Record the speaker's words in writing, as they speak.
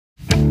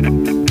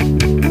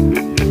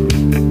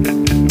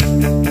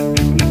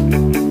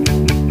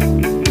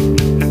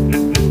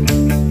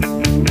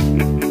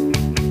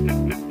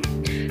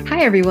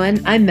Hi,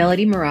 everyone. I'm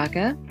Melody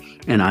Maraca.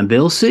 And I'm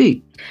Bill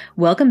C.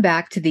 Welcome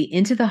back to the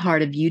Into the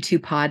Heart of U2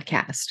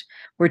 podcast,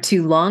 where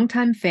two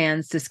longtime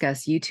fans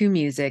discuss U2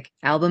 music,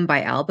 album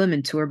by album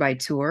and tour by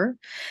tour,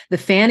 the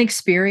fan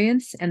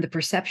experience, and the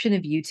perception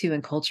of U2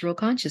 in cultural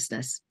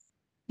consciousness.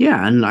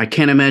 Yeah, and I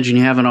can't imagine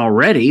you haven't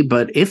already,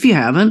 but if you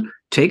haven't,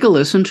 take a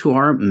listen to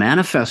our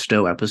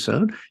manifesto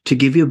episode to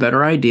give you a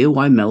better idea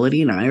why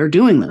Melody and I are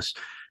doing this.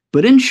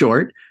 But in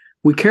short,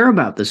 we care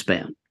about this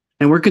band,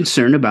 and we're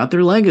concerned about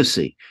their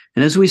legacy.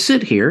 And as we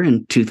sit here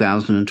in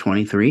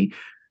 2023,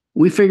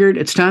 we figured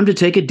it's time to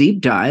take a deep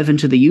dive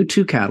into the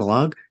U2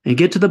 catalog and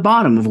get to the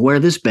bottom of where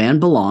this band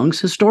belongs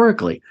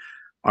historically.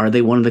 Are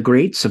they one of the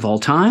greats of all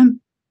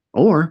time?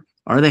 Or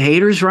are the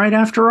haters right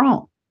after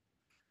all?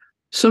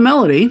 So,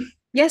 Melody.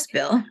 Yes,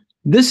 Bill.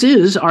 This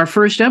is our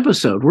first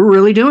episode. We're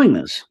really doing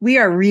this. We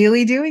are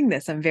really doing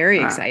this. I'm very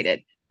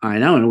excited. I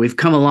know, and we've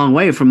come a long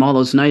way from all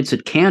those nights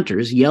at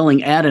Cantor's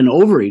yelling at and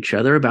over each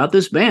other about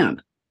this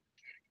band.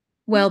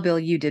 Well, Bill,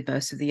 you did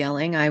most of the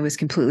yelling. I was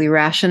completely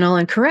rational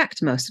and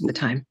correct most of the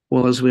time.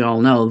 Well, as we all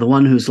know, the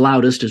one who's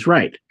loudest is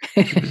right.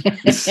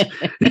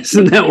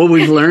 Isn't that what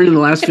we've learned in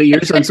the last few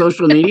years on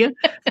social media?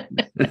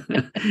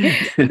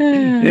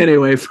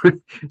 Anyway, for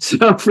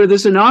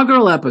this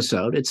inaugural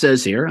episode, it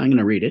says here, I'm going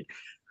to read it.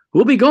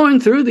 We'll be going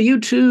through the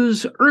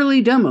U2's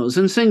early demos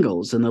and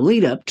singles and the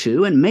lead up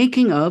to and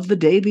making of the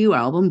debut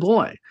album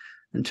Boy,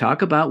 and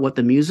talk about what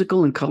the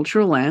musical and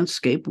cultural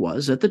landscape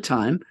was at the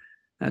time.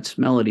 That's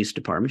Melody's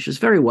department. She's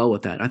very well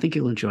with that. I think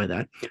you'll enjoy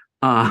that.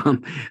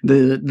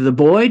 The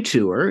Boy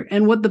tour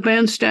and what the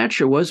band's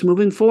stature was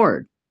moving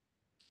forward.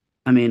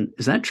 I mean,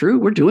 is that true?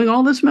 We're doing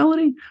all this,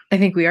 Melody? I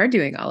think we are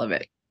doing all of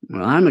it.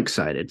 Well, I'm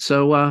excited.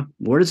 So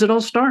where does it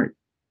all start?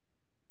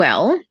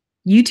 Well,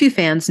 U2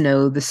 fans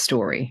know the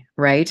story,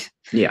 right?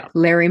 Yeah.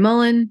 Larry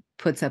Mullen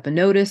puts up a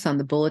notice on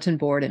the bulletin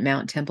board at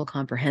Mount Temple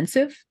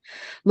Comprehensive,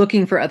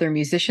 looking for other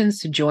musicians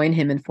to join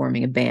him in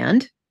forming a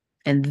band.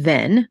 And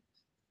then,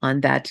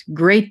 on that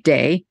great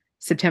day,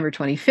 September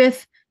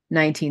 25th,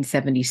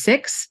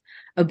 1976,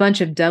 a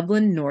bunch of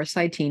Dublin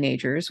Northside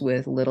teenagers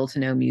with little to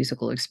no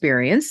musical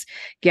experience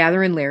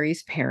gather in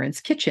Larry's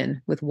parents'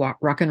 kitchen with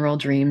rock and roll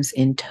dreams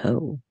in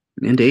tow.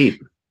 Indeed.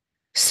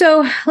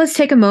 So let's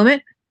take a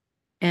moment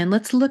and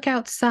let's look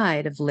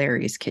outside of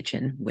Larry's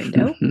kitchen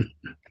window.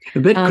 A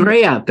bit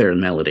gray out there,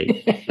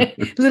 Melody. A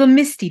little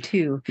misty,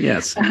 too.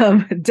 Yes.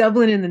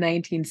 Dublin in the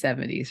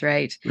 1970s,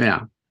 right?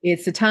 Yeah.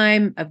 It's a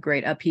time of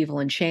great upheaval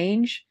and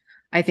change.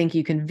 I think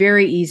you can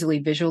very easily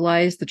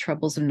visualize the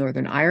troubles of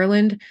Northern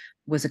Ireland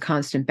was a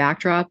constant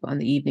backdrop on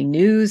the evening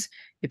news.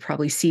 It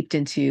probably seeped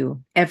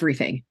into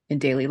everything in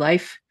daily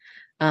life,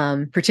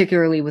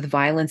 particularly with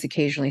violence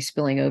occasionally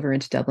spilling over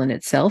into Dublin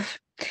itself.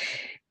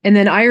 And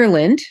then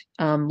Ireland,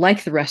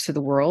 like the rest of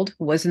the world,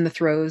 was in the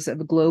throes of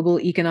a global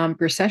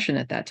economic recession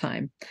at that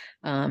time.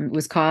 It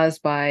was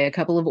caused by a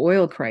couple of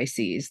oil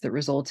crises that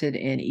resulted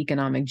in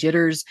economic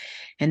jitters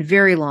and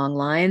very long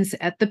lines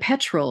at the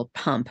petrol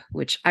pump,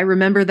 which I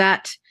remember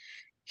that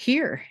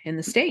here in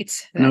the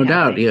States. No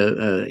doubt.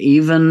 Yeah,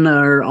 even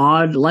or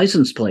odd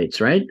license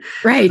plates, right?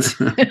 Right.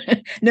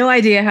 No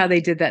idea how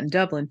they did that in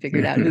Dublin,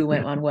 figured out who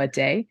went on what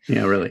day.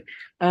 Yeah, really.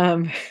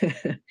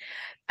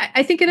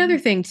 I think another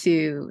thing,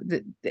 too,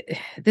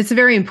 that's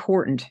very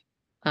important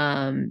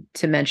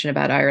to mention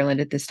about Ireland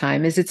at this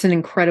time is it's an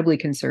incredibly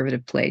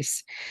conservative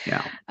place.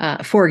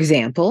 Yeah. For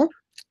example,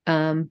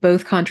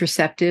 both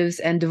contraceptives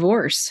and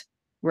divorce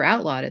were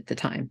outlawed at the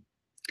time.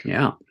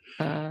 Yeah.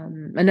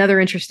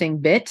 Another interesting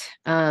bit,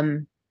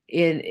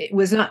 it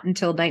was not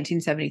until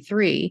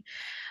 1973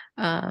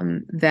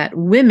 that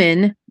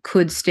women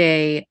could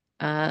stay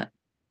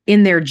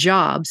in their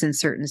jobs in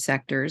certain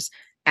sectors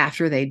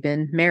after they'd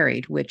been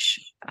married, which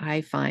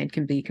I find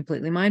can be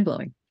completely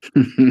mind-blowing.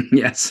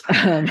 Yes.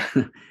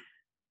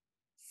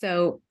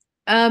 So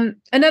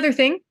another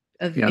thing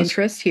of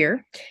interest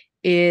here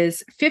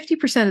is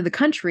 50% of the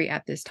country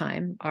at this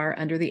time are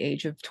under the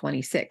age of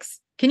 26.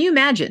 Can you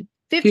imagine?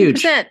 50%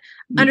 Huge.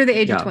 Under the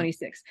age of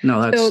 26.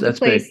 No, that's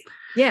big.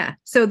 Yeah.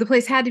 So the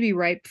place had to be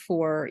ripe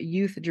for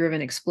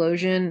youth-driven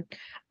explosion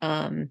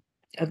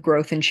of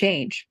growth and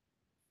change.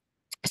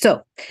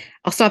 So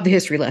I'll stop the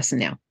history lesson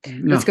now.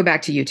 No. Let's go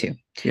back to U2.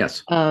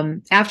 Yes.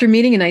 After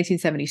meeting in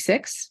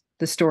 1976,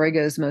 the story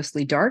goes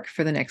mostly dark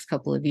for the next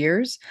couple of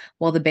years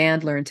while the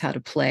band learns how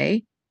to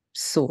play,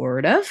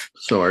 sort of,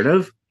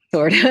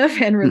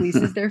 and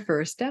releases their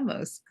first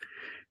demos.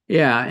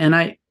 Yeah. And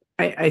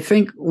I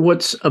think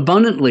what's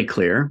abundantly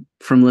clear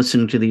from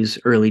listening to these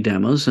early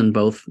demos, and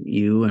both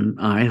you and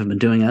I have been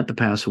doing that the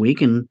past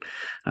week in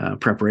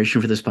preparation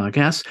for this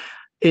podcast,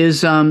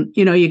 is,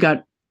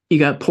 you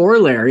got poor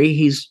Larry.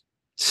 He's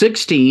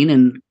 16,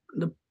 and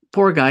the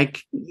poor guy,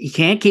 he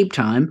can't keep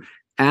time.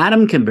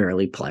 Adam can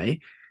barely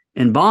play.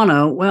 And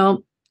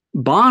Bono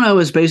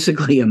is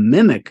basically a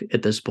mimic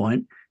at this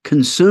point,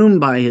 consumed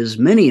by his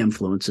many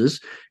influences.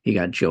 You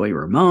got Joey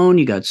Ramone,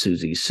 you got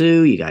Susie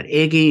Sue, you got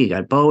Iggy, you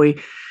got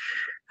Bowie.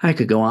 I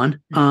could go on.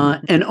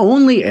 And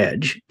only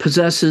Edge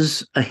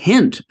possesses a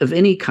hint of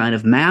any kind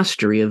of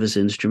mastery of his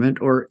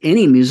instrument or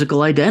any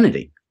musical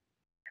identity.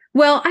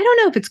 Well, I don't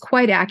know if it's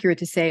quite accurate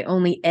to say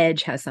only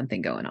Edge has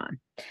something going on.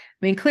 I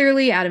mean,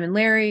 clearly, Adam and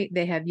Larry,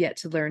 they have yet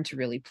to learn to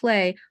really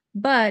play,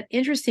 but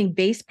interesting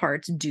bass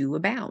parts do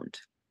abound,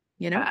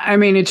 you know? I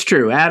mean, it's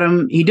true.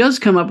 Adam, he does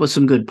come up with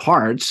some good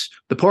parts.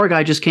 The poor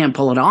guy just can't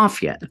pull it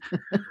off yet.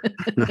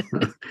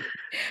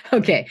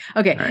 Okay.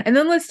 Right. And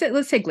then let's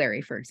take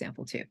Larry, for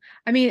example, too.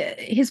 I mean,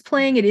 his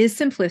playing, it is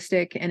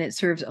simplistic and it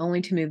serves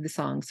only to move the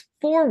songs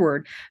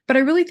forward, but I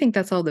really think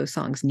that's all those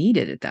songs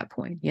needed at that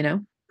point, you know?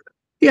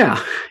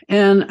 Yeah.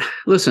 And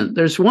listen,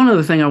 there's one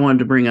other thing I wanted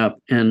to bring up,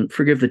 and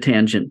forgive the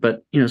tangent,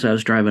 but as I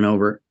was driving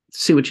over,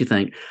 see what you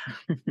think.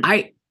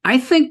 I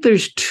think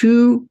there's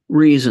two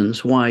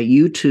reasons why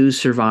U2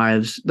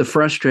 survives the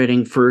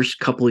frustrating first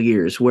couple of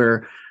years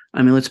where,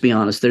 I mean, let's be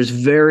honest, there's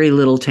very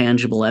little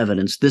tangible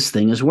evidence this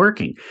thing is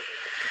working.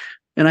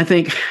 And I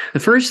think the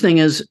first thing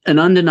is an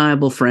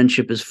undeniable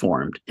friendship is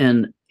formed.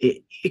 And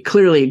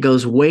clearly it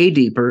goes way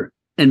deeper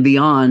and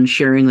beyond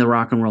sharing the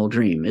rock and roll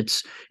dream.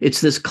 It's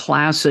this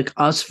classic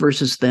us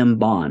versus them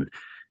bond.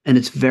 And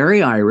it's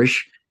very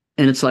Irish.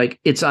 And it's like,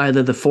 it's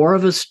either the four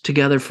of us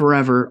together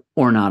forever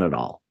or not at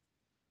all.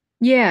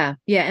 Yeah.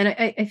 And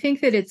I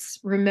think that it's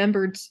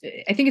remembered.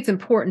 I think it's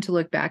important to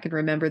look back and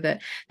remember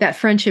that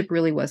friendship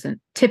really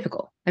wasn't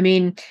typical. I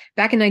mean,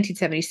 back in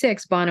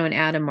 1976, Bono and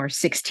Adam are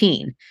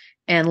 16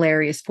 and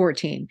Larry is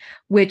 14,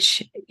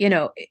 which,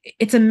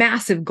 it's a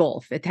massive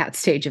gulf at that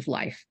stage of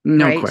life.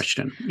 No right?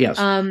 question. Yes.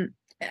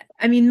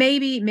 I mean,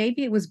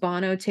 maybe it was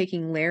Bono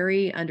taking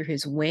Larry under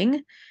his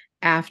wing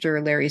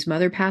after Larry's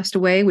mother passed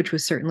away, which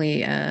was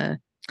certainly an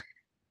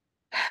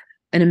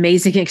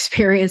amazing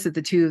experience that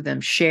the two of them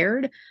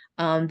shared.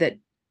 That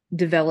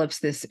develops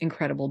this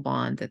incredible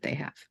bond that they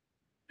have.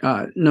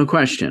 No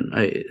question.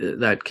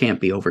 That can't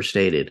be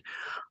overstated.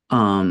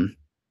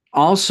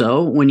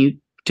 Also, when you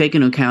take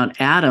into account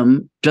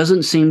Adam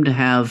doesn't seem to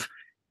have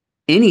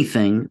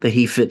anything that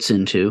he fits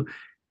into.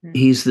 Mm-hmm.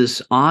 He's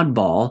this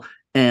oddball,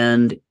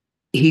 and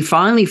he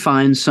finally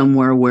finds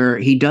somewhere where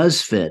he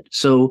does fit.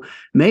 So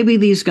maybe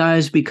these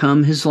guys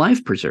become his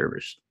life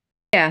preservers.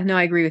 Yeah, no,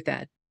 I agree with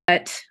that.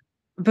 But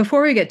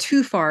before we get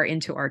too far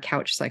into our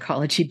couch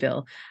psychology,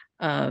 Bill,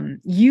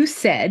 you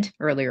said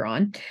earlier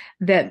on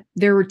that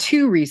there were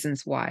two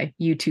reasons why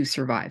U2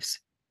 survives.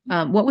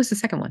 What was the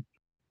second one?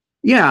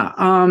 Yeah,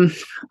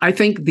 I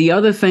think the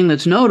other thing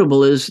that's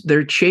notable is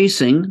they're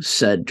chasing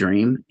said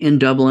dream in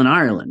Dublin,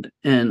 Ireland.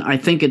 And I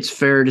think it's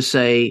fair to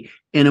say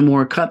in a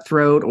more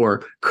cutthroat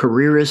or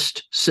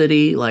careerist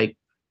city like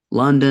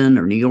London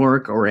or New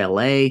York or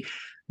LA,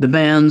 the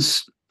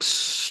band's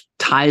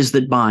ties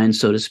that bind,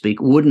 so to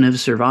speak, wouldn't have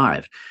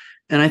survived.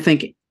 And I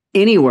think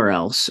anywhere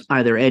else,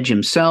 either Edge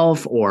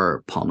himself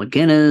or Paul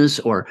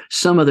McGuinness or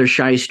some other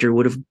shyster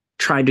would have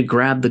tried to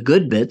grab the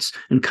good bits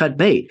and cut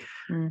bait,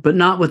 but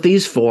not with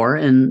these four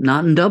and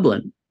not in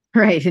Dublin.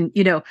 Right. And,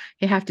 you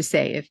have to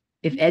say,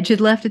 if Edge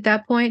had left at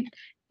that point,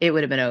 it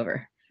would have been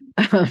over.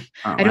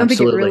 I don't think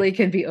it really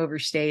can be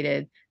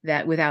overstated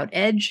that without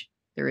Edge,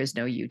 there is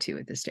no U2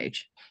 at this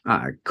stage.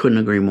 I couldn't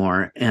agree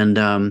more.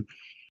 And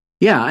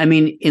yeah, I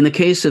mean, in the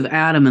case of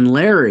Adam and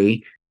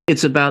Larry,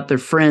 it's about their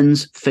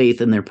friends' faith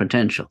in their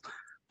potential.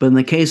 But in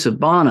the case of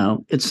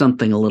Bono, it's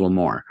something a little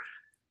more.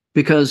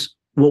 Because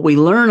what we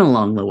learn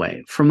along the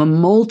way from a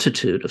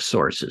multitude of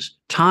sources,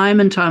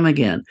 time and time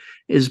again,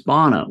 is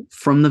Bono,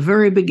 from the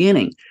very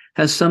beginning,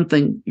 has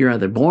something you're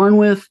either born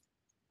with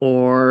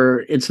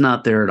or it's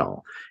not there at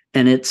all.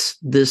 And it's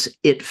this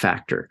it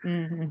factor.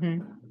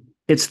 Mm-hmm.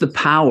 It's the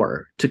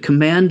power to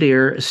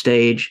commandeer a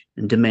stage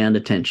and demand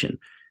attention.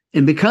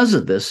 And because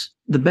of this,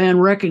 the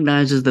band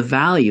recognizes the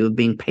value of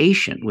being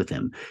patient with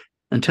him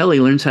until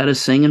he learns how to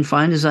sing and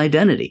find his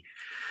identity.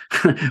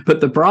 But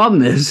the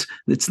problem is,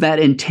 it's that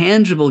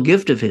intangible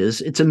gift of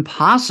his, it's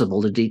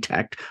impossible to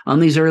detect on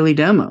these early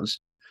demos.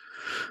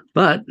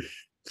 But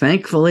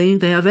thankfully,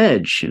 they have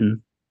Edge,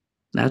 and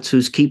that's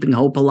who's keeping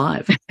hope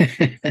alive.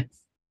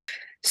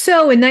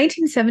 So in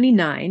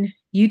 1979,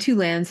 U2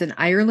 lands an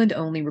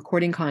Ireland-only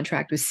recording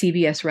contract with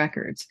CBS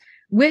Records,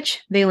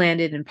 which they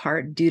landed in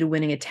part due to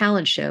winning a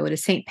talent show at a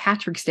St.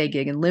 Patrick's Day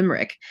gig in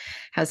Limerick.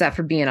 How's that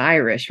for being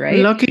Irish, right?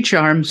 Lucky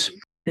charms.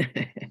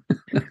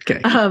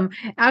 Okay.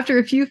 After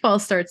a few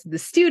false starts at the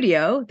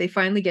studio, they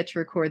finally get to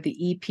record the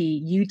EP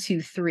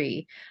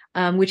U2-3,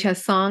 which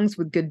has songs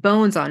with good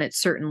bones on it,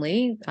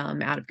 certainly.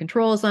 Out of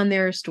Control is on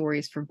there,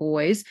 Stories for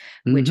Boys,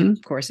 which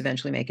of course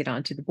eventually make it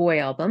onto the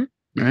Boy album.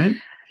 Right.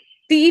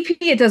 The EP,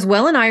 it does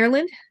well in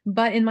Ireland,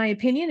 but in my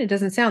opinion, it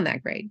doesn't sound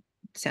that great.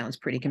 It sounds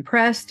pretty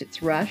compressed,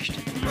 it's rushed.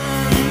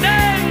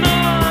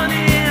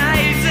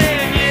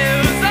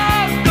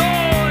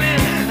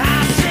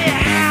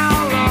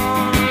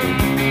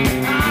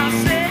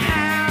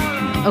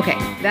 Okay,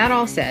 that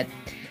all said,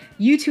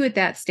 U2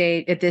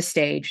 at this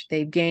stage,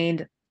 they've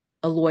gained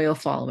a loyal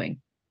following.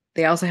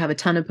 They also have a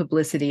ton of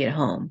publicity at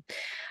home.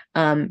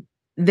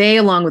 They,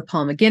 along with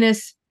Paul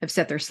McGuinness, have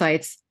set their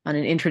sights on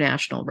an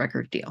international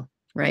record deal,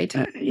 right?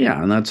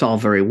 Yeah, and that's all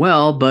very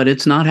well, but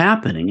it's not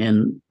happening.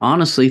 And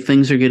honestly,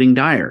 things are getting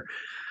dire.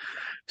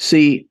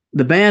 See,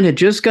 The band had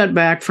just got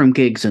back from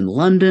gigs in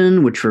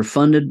London, which were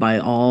funded by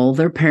all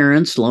their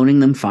parents,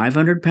 loaning them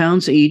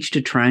 £500 each to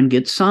try and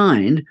get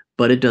signed,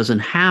 but it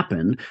doesn't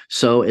happen.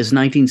 So as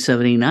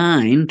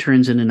 1979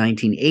 turns into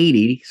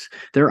 1980,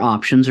 their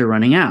options are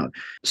running out.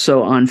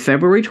 So on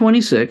February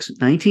 26,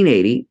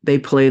 1980, they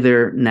play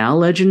their now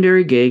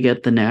legendary gig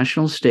at the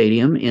National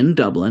Stadium in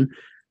Dublin,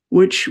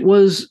 which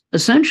was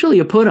essentially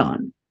a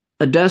put-on,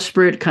 a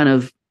desperate kind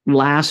of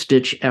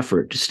last-ditch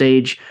effort to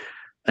stage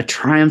a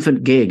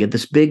triumphant gig at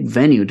this big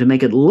venue to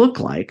make it look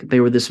like they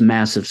were this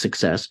massive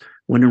success,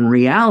 when in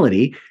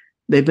reality,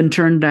 they've been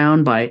turned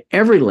down by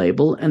every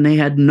label and they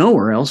had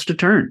nowhere else to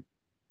turn.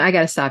 I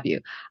got to stop you.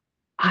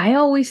 I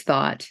always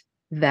thought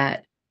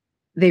that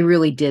they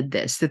really did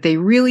this, that they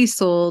really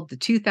sold the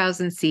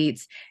 2,000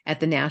 seats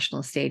at the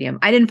National Stadium.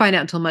 I didn't find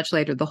out until much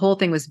later. The whole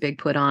thing was a big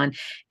put on,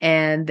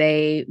 and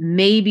they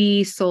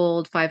maybe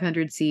sold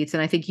 500 seats.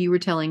 And I think you were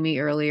telling me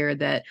earlier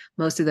that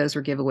most of those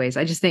were giveaways.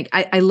 I just think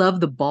I love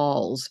the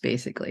balls,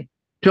 basically.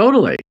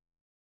 Totally.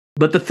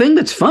 But the thing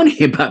that's funny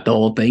about the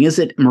whole thing is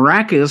it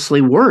miraculously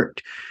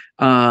worked.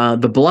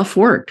 The bluff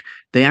worked.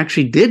 They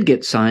actually did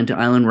get signed to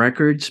Island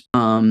Records.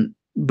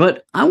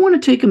 But I want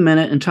to take a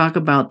minute and talk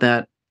about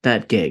that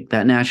gig,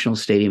 that National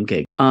Stadium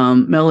gig.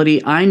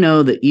 Melody, I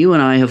know that you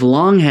and I have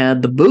long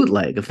had the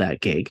bootleg of that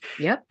gig.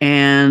 Yep.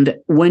 And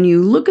when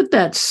you look at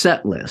that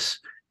set list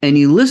and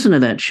you listen to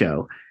that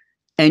show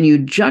and you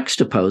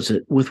juxtapose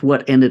it with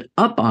what ended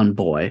up on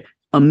Boy,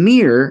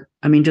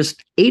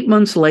 just 8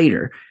 months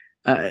later,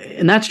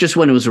 and that's just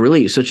when it was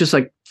released. So it's just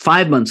like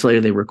 5 months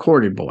later, they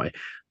recorded Boy.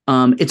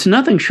 It's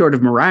nothing short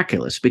of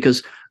miraculous,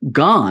 because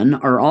gone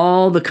are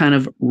all the kind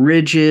of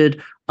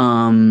rigid,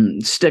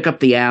 stick up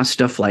the ass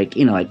stuff like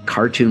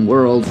Cartoon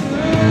World.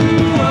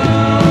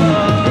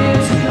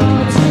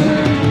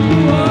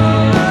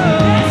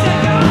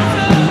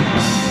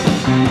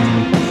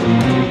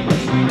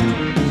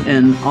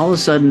 And all of a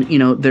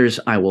sudden, there's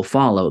I Will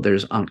Follow,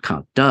 there's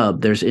Uncut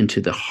Dub, there's Into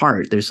the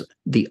Heart, there's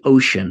The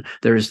Ocean,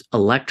 there's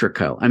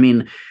Electrico.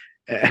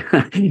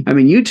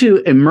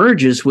 U2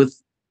 emerges with,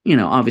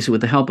 obviously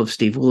with the help of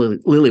Steve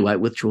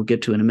Lillywhite, which we'll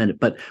get to in a minute,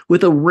 but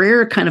with a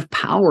rare kind of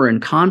power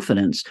and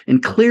confidence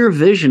and clear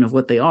vision of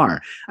what they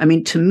are.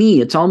 To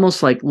me, it's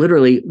almost like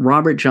literally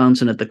Robert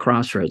Johnson at the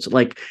crossroads.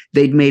 Like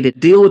they'd made a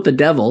deal with the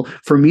devil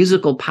for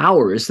musical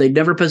powers they'd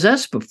never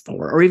possessed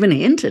before or even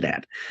hinted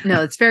at.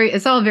 No,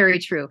 it's all very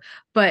true.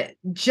 But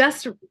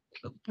just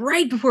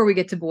right before we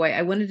get to Boy,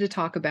 I wanted to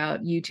talk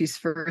about U2's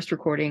first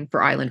recording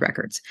for Island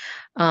Records,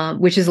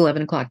 which is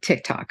 11 O'Clock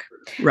TikTok.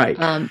 Right.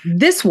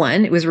 This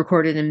one, it was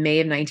recorded in May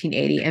of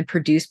 1980 and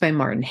produced by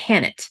Martin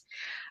Hannett,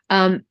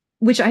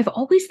 which I've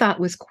always thought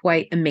was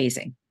quite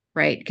amazing,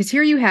 right? Because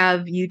here you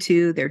have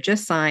U2, they're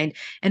just signed.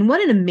 And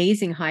what an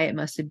amazing high it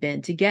must have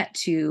been to get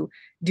to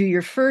do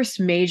your first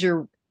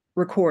major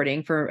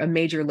recording for a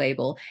major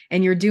label.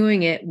 And you're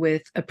doing it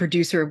with a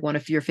producer of one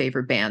of your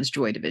favorite bands,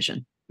 Joy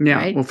Division. Yeah,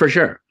 right? Well, for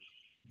sure.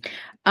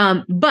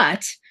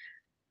 But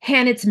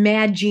Hannett's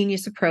mad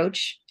genius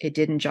approach, it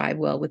didn't jive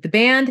well with the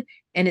band,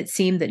 and it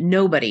seemed that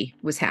nobody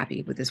was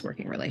happy with this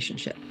working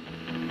relationship.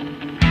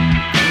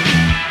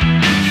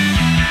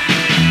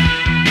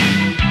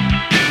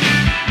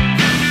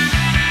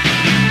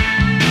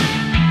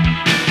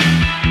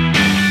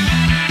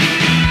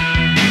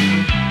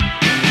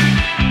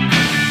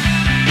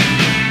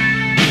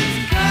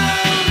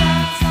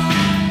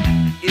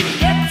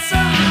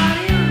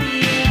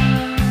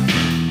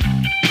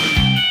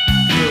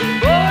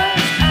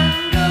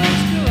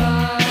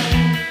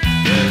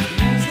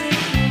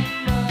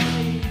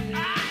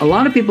 A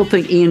lot of people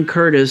think Ian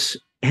Curtis,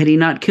 had he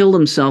not killed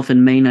himself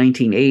in May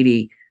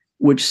 1980,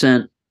 which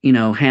sent,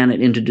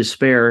 Hannett into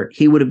despair,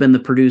 he would have been the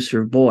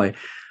producer of Boy.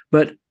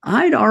 But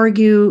I'd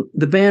argue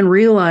the band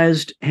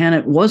realized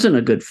Hannett wasn't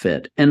a good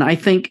fit. And I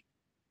think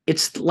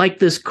it's like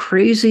this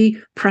crazy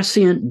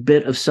prescient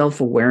bit of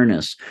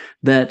self-awareness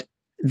that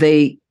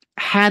they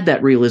had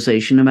that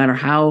realization, no matter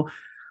how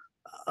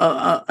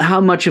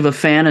much of a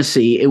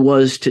fantasy it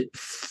was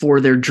for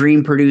their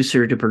dream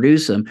producer to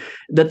produce them,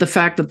 that the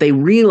fact that they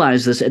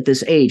realized this at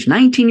this age,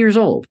 19 years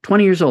old,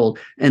 20 years old,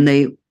 and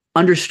they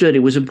understood it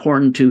was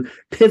important to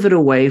pivot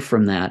away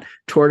from that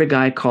toward a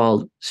guy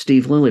called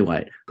Steve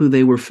Lillywhite, who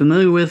they were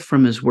familiar with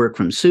from his work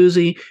from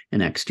Susie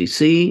and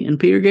XTC and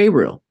Peter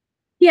Gabriel.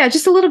 Yeah,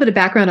 just a little bit of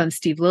background on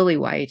Steve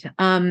Lillywhite.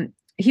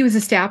 He was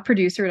a staff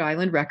producer at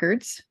Island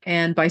Records,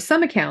 and by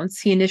some accounts,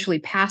 he initially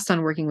passed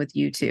on working with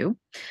U2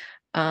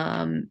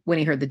 when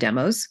he heard the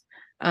demos.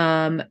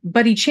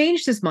 But he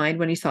changed his mind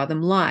when he saw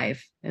them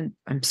live, and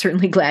I'm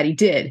certainly glad he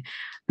did.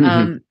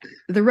 The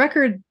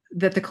record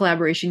that the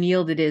collaboration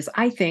yielded is,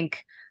 I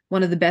think,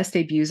 one of the best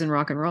debuts in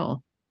rock and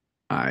roll.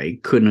 I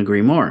couldn't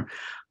agree more.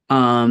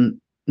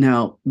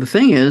 Now, the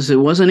thing is, it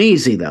wasn't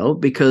easy, though,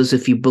 because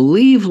if you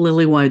believe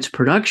Lillywhite's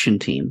production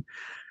team,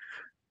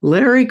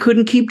 Larry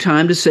couldn't keep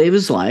time to save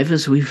his life,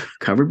 as we've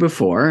covered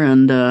before,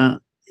 and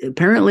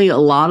apparently a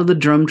lot of the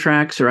drum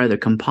tracks are either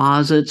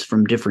composites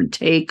from different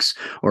takes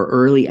or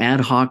early ad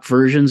hoc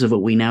versions of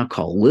what we now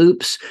call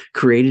loops,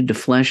 created to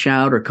flesh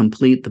out or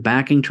complete the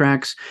backing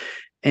tracks.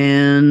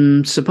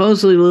 And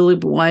supposedly Lily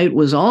White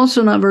was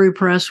also not very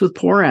impressed with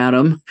poor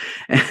Adam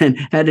and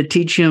had to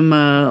teach him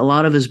a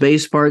lot of his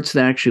bass parts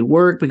that actually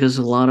work, because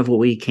a lot of what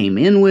we came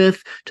in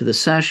with to the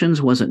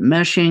sessions wasn't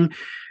meshing.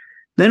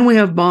 Then we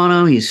have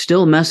Bono. He's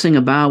still messing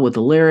about with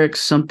the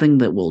lyrics, something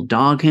that will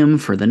dog him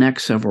for the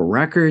next several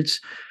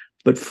records.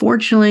 But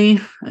fortunately,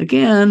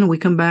 again, we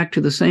come back to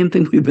the same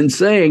thing we've been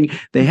saying.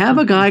 They have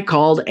a guy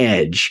called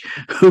Edge,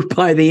 who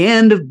by the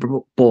end of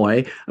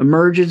Boy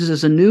emerges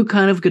as a new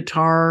kind of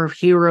guitar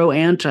hero,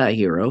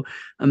 anti-hero,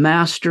 a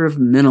master of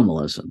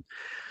minimalism.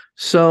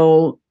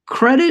 So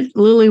credit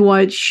Lily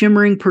White's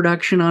shimmering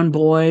production on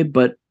Boy,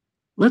 but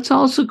let's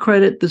also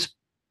credit this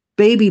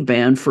baby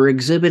band for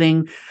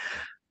exhibiting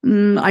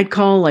I'd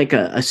call like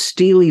a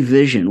steely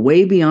vision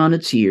way beyond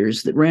its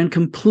years that ran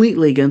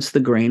completely against the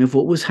grain of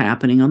what was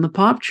happening on the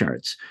pop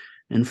charts.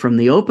 And from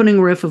the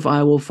opening riff of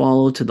I Will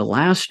Follow to the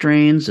last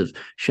strains of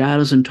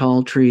Shadows and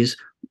Tall Trees,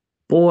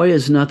 Boy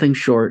is nothing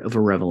short of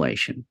a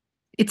revelation.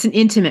 It's an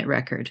intimate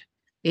record.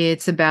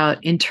 It's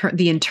about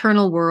the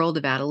internal world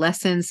of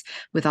adolescence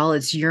with all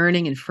its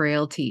yearning and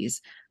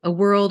frailties, a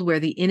world where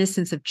the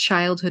innocence of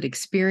childhood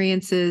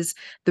experiences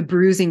the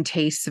bruising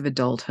tastes of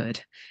adulthood.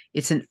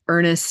 It's an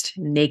earnest,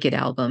 naked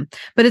album,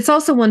 but it's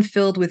also one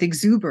filled with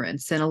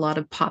exuberance and a lot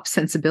of pop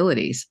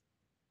sensibilities.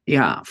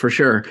 Yeah, for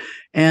sure.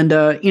 And,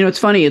 it's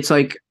funny. It's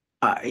like,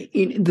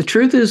 the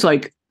truth is,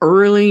 like,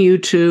 early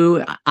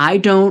U2, I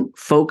don't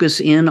focus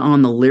in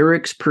on the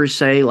lyrics per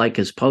se, like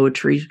his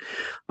poetry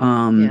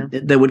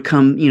that would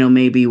come,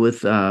 maybe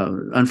with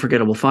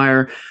Unforgettable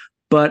Fire.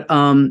 But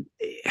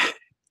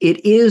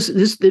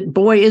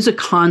Boy is a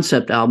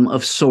concept album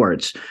of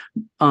sorts,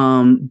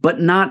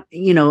 but not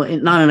in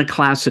a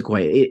classic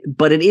way.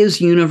 But it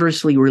is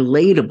universally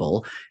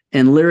relatable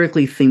and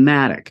lyrically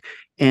thematic.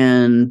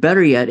 And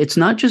better yet, it's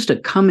not just a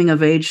coming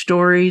of age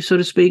story, so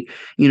to speak,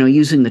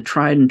 using the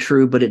tried and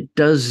true, but it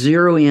does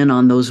zero in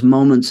on those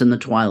moments in the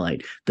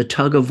twilight, the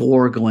tug of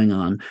war going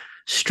on,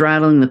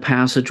 straddling the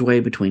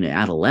passageway between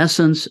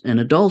adolescence and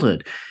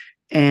adulthood.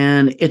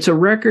 And it's a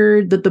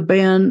record that the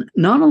band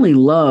not only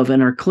love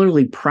and are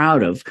clearly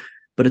proud of,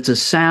 but it's a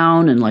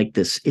sound and like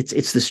this,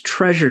 it's this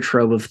treasure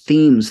trove of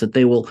themes that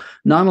they will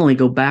not only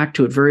go back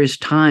to at various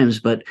times,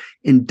 but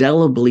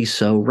indelibly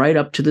so right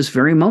up to this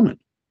very moment.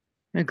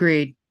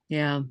 Agreed.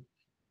 Yeah.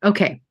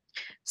 Okay.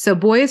 So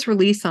Boy is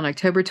released on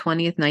October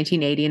 20th,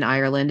 1980 in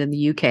Ireland and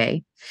the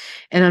UK,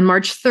 and on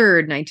March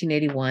 3rd,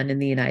 1981 in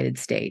the United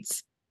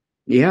States.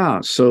 Yeah,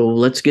 so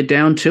let's get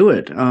down to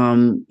it.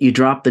 You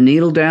drop the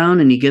needle down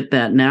and you get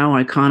that now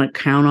iconic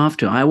count off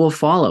to I Will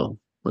Follow.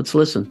 Let's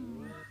listen.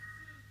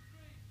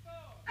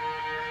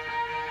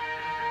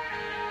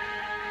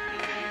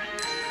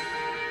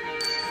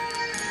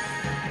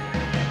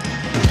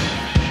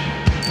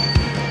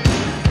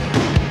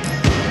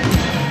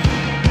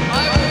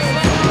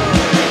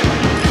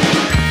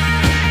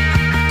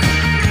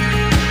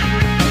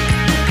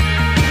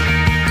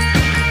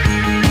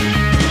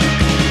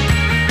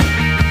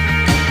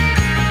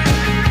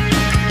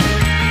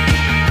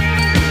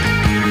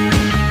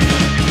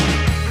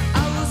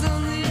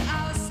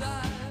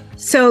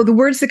 So the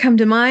words that come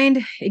to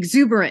mind: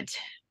 exuberant,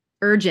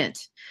 urgent.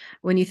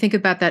 When you think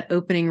about that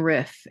opening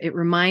riff, it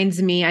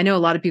reminds me, I know a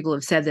lot of people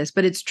have said this,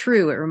 but it's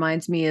true. It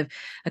reminds me of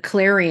a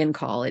clarion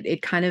call.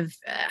 It kind of,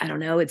 I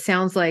don't know, it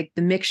sounds like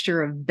the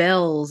mixture of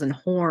bells and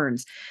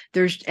horns.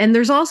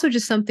 There's also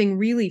just something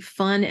really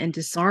fun and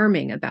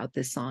disarming about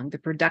this song, the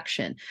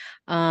production.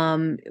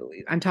 I'm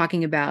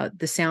talking about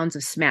the sounds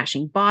of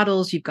smashing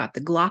bottles. You've got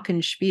the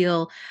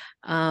glockenspiel.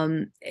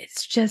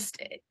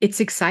 It's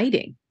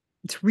exciting.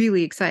 It's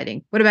really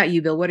exciting. What about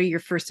you, Bill? What are your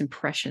first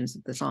impressions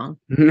of the song?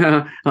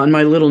 On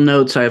my little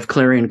notes, I have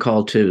clarion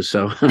call too.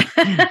 So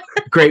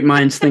great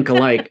minds think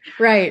alike.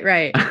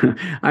 Right.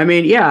 I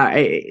mean,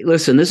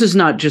 listen, this is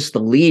not just the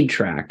lead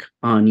track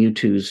on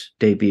U2's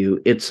debut.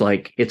 It's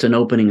an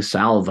opening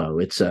salvo.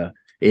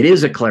 It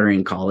is a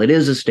clarion call. It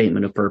is a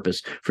statement of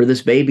purpose for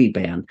this baby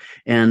band.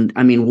 And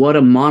I mean, what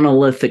a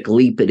monolithic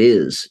leap it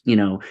is.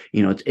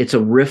 It's a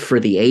riff for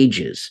the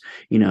ages.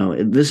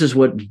 This is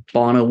what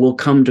Bono will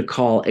come to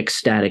call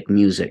ecstatic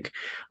music.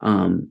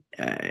 It's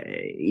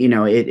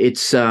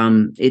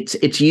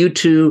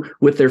U2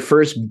 with their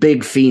first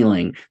big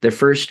feeling,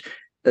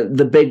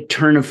 the big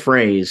turn of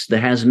phrase that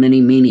has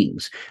many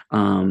meanings.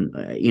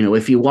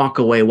 If you walk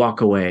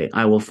away,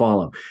 I will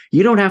follow.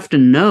 You don't have to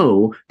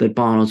know that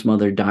Bono's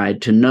mother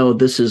died to know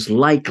this is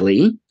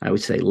likely, I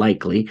would say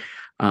likely,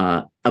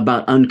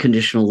 about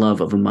unconditional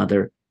love of a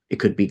mother. It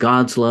could be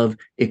God's love.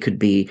 It could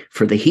be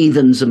for the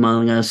heathens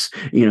among us,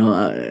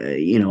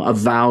 a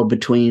vow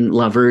between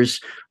lovers,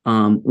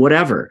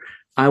 whatever.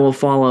 I Will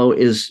Follow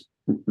is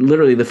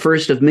literally the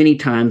first of many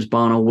times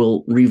Bono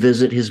will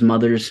revisit his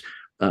mother's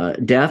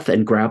death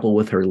and grapple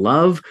with her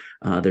love.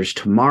 There's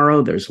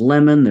Tomorrow, there's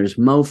Lemon, there's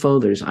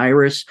Mofo, there's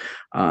Iris,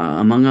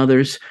 among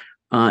others.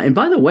 And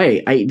by the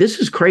way, this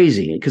is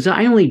crazy because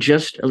I only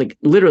just like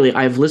literally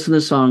I've listened to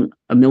this song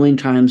a million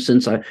times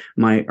since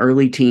my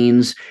early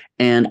teens,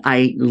 and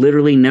I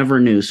literally never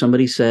knew.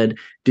 Somebody said,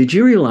 "Did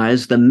you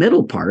realize the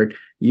middle part,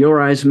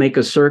 your eyes make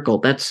a circle?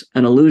 That's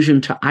an allusion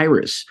to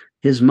Iris,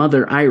 his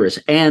mother Iris,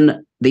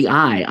 and the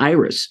eye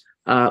Iris."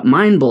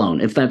 Mind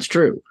blown if that's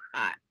true.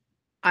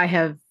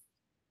 I've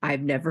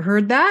never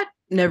heard that.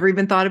 Never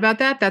even thought about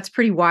that. That's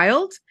pretty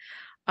wild.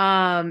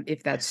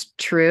 If that's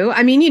true.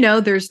 I mean,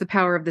 there's the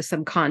power of the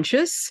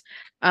subconscious.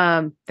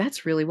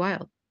 That's really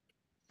wild.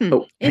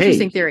 Oh,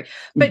 Interesting hey, theory.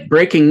 But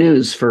breaking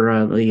news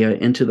for the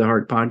Into the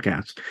Heart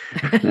podcast.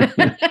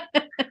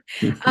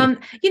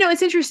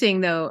 It's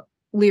interesting though,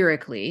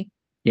 lyrically.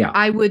 Yeah.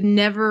 I would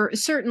never,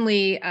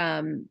 certainly,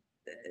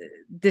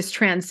 this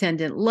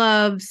transcendent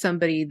love,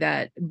 somebody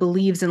that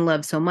believes in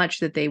love so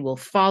much that they will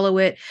follow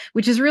it,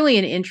 which is really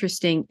an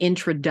interesting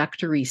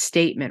introductory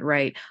statement,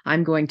 right?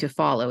 I'm going to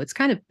follow. It's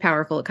kind of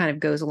powerful. It kind of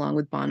goes along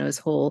with Bono's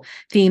whole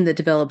theme that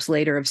develops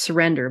later of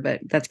surrender, but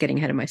that's getting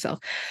ahead of myself.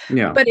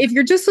 Yeah. But if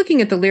you're just looking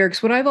at the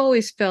lyrics, what I've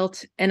always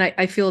felt, and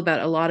I feel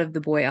about a lot of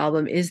the Boy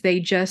album, is they're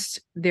just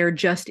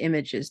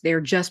images. They're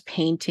just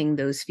painting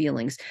those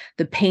feelings,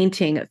 the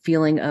painting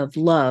feeling of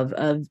love,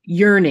 of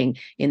yearning,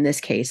 in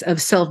this case,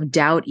 of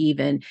self-doubt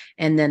even,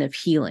 and then of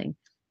healing,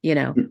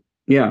 Yeah.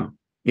 Yeah.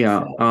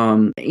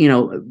 So.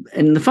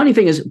 And the funny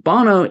thing is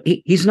Bono,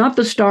 he's not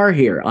the star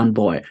here on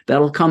Boy.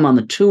 That'll come on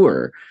the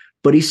tour,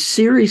 but he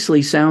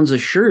seriously sounds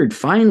assured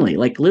finally,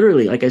 like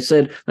literally, like I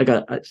said, like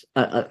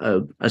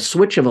a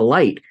switch of a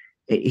light.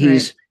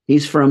 He's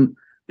from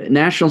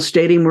National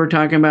Stadium we're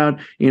talking about,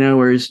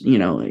 where his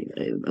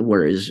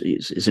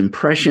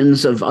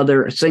impressions of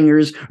other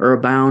singers are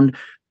abound.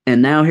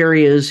 And now here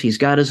he is. He's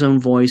got his own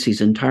voice.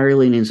 He's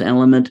entirely in his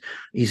element.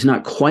 He's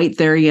not quite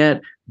there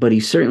yet, but he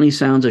certainly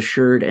sounds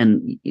assured.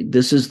 And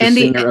this is the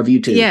singer of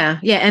U2. Yeah.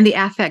 And the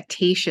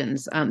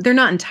affectations, they're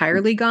not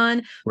entirely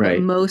gone, right.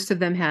 But most of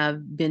them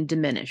have been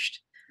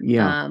diminished.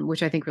 Yeah.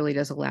 Which I think really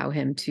does allow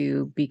him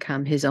to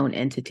become his own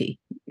entity.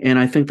 And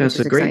I think that's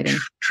a great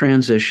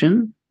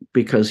transition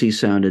because he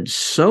sounded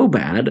so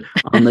bad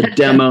on the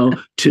demo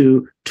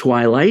to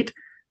Twilight.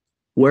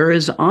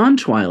 Whereas on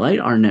Twilight,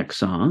 our next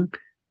song,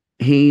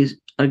 he's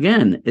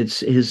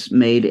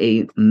made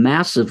a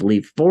massive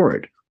leap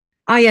forward.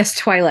 Ah, yes,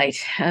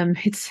 Twilight.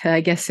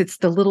 I guess it's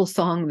the little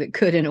song that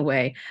could, in a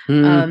way.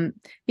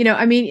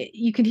 I mean,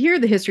 you can hear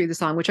the history of the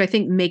song, which I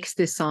think makes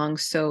this song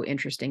so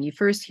interesting. You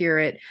first hear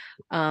it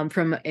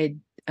from a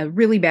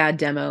really bad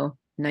demo,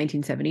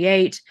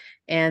 1978,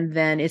 and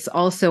then it's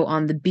also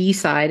on the B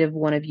side of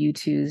one of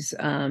U2's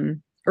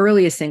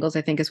earliest singles.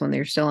 I think is when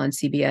they're still on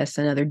CBS,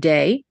 Another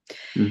Day.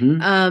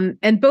 Mm-hmm.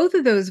 And both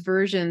of those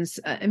versions,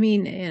 I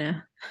mean,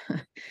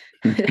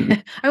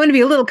 I want to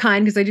be a little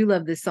kind because I do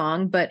love this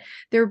song, but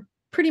they're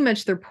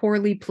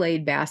poorly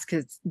played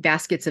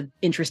baskets of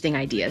interesting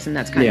ideas, and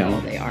that's kind of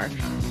all they are.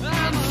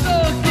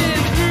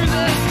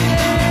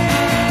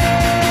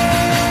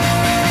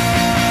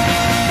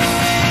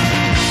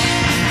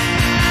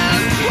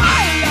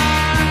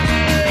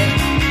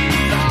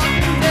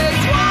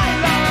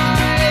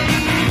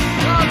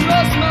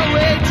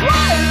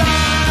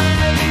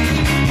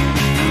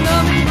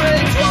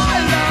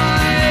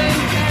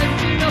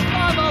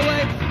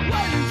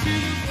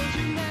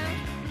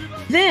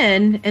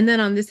 And then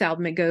on this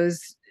album,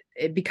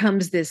 it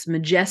becomes this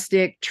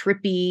majestic,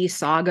 trippy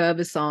saga of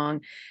a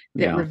song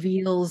that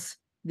reveals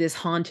this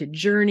haunted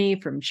journey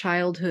from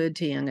childhood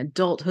to young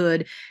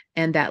adulthood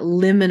and that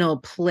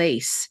liminal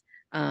place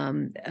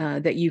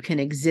that you can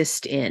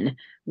exist in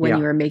when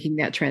you are making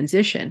that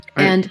transition.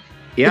 And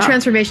the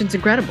transformation's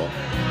incredible.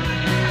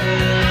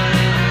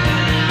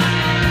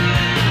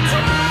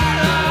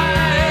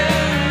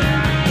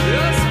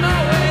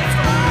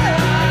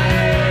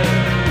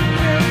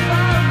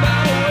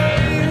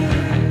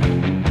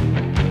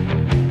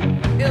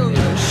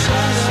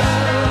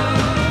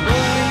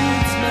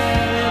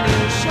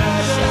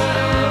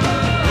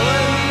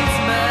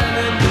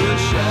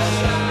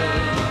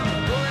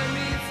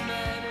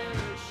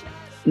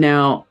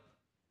 Now,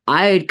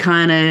 I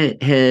kind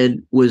of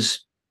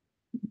was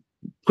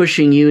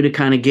pushing you to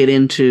kind of get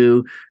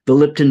into the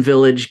Lipton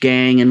Village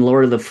Gang and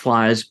Lord of the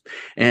Flies,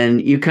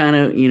 and you kind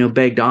of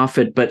begged off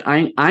it. But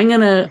I'm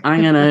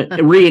gonna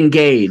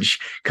re-engage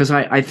because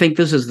I think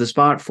this is the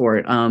spot for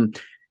it.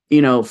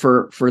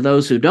 For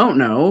those who don't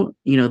know,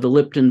 the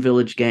Lipton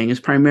Village Gang is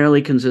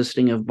primarily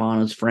consisting of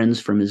Bono's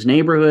friends from his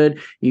neighborhood.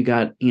 You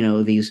got,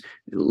 these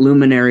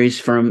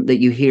luminaries that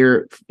you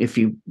hear if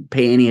you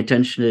pay any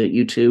attention to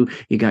U2.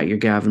 You got your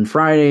Gavin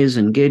Fridays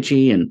and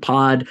Gidgey and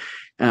Pod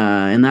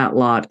and that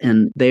lot.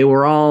 And they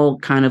were all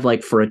kind of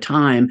like for a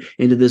time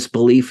into this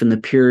belief in the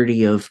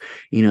purity of,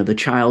 the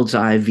child's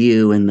eye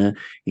view and the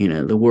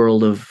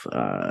world of,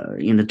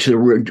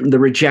 the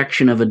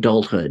rejection of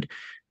adulthood.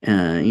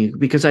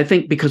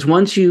 Because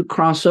once you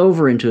cross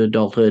over into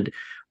adulthood,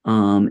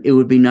 it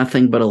would be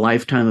nothing but a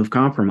lifetime of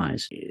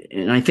compromise.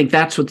 And I think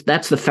that's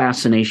the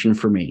fascination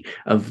for me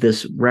of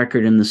this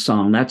record and the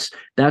song.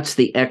 That's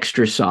the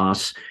extra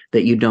sauce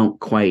that you don't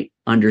quite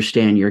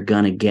understand you're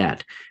gonna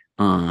get.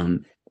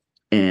 And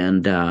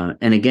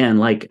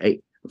again,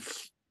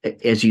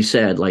 as you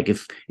said, like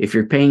if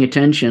you're paying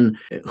attention,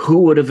 who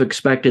would have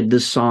expected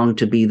this song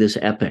to be this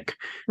epic?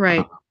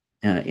 Right.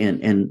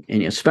 And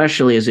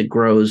especially as it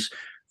grows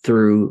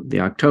through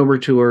the October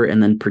tour,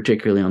 and then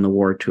particularly on the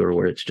War tour,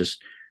 where it's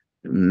just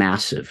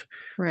massive,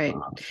 Right.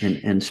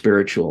 And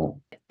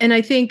spiritual. And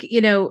I think,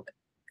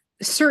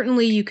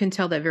 certainly you can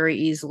tell that very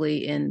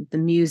easily in the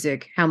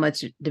music, how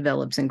much it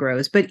develops and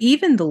grows, but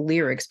even the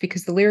lyrics,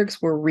 because the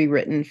lyrics were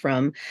rewritten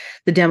from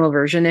the demo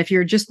version. If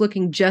you're just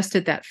looking just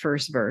at that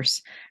first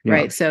verse,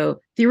 right?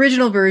 So the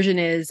original version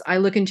is, I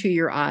look into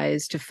your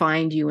eyes to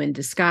find you in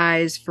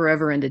disguise,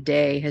 forever and a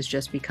day has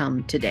just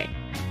become today.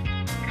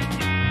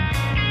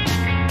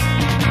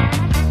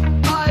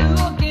 I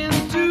look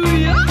into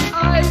your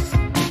eyes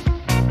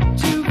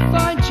to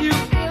find you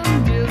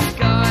in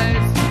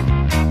disguise.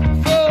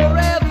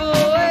 Forever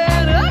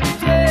and a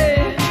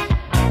day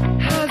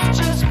has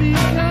just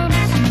become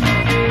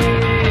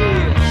today.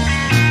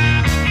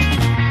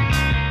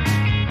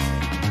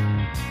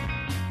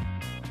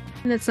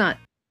 And it's not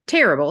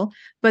terrible,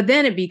 but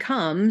then it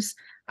becomes,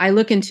 I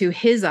look into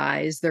his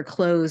eyes, they're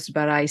closed,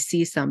 but I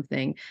see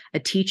something. A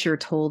teacher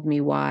told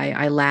me why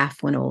I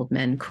laugh when old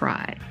men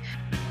cry.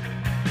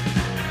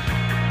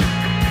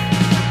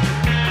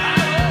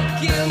 I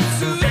look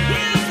into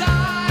his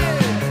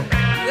eyes,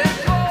 they're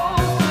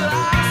cold, but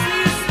I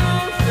see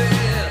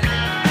something.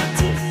 A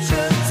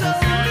teacher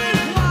told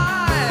me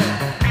why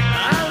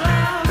I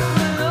laugh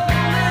when old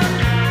men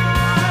cry.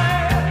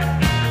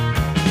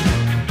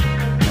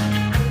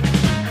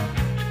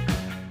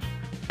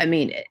 I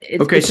mean,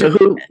 Okay, so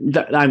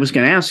I was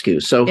going to ask you,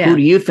 so Yeah. who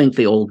do you think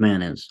the old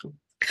man is?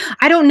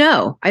 I don't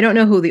know. I don't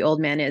know who the old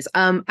man is.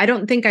 I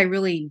don't think I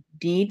really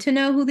need to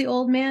know who the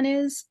old man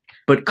is.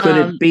 But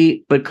could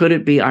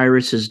it be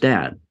Iris's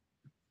dad,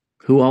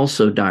 who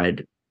also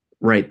died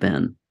right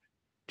then?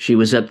 She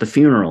was at the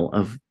funeral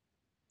of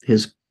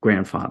his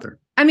grandfather.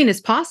 I mean,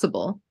 it's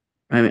possible.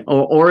 I mean,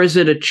 or is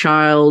it a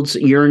child's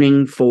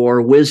yearning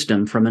for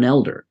wisdom from an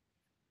elder?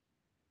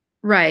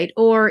 Right.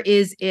 Or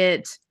is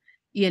it,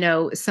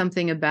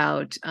 something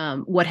about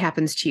what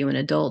happens to you in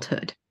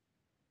adulthood?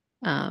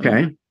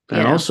 Okay,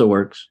 that also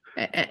works.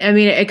 I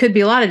mean, it could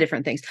be a lot of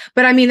different things,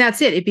 but I mean,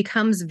 that's it. It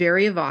becomes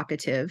very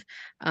evocative.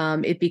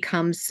 It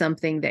becomes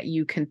something that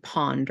you can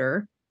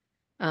ponder.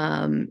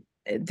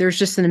 There's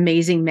just an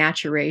amazing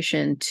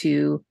maturation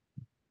to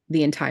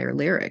the entire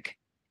lyric.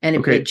 And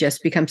it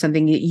just becomes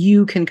something that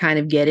you can kind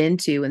of get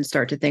into and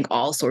start to think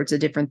all sorts of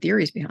different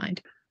theories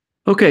behind.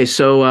 Okay,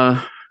 so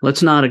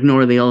let's not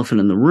ignore the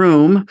elephant in the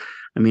room.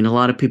 I mean, a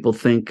lot of people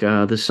think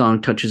this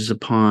song touches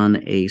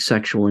upon a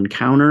sexual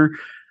encounter.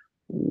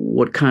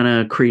 What kind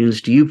of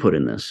credence do you put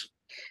in this?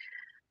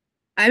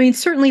 I mean,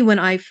 certainly when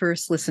I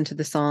first listened to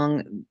the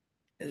song,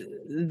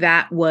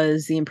 that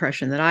was the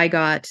impression that I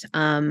got.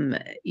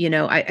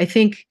 I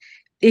think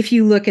if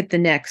you look at the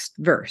next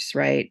verse,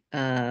 right?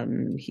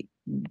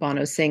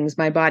 Bono sings,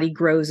 my body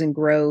grows and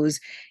grows.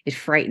 It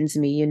frightens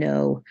me,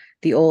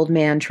 the old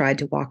man tried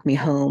to walk me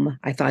home.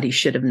 I thought he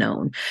should have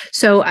known.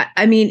 So,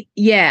 I mean,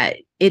 yeah,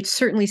 it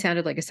certainly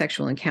sounded like a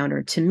sexual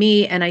encounter to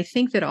me. And I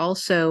think that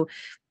also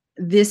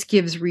this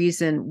gives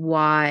reason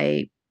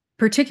why,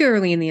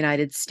 particularly in the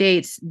United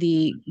States,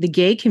 the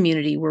gay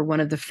community were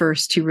one of the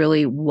first to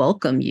really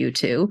welcome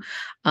U2,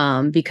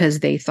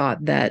 because they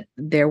thought that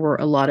there were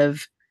a lot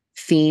of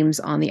themes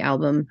on the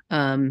album,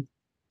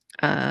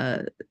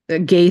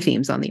 gay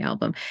themes on the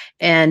album.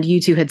 And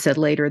U2 had said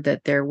later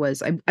that there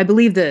was, I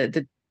believe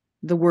the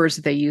words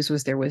that they used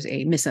was there was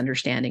a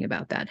misunderstanding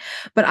about that.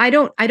 But I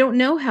don't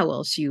know how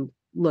else you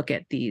look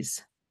at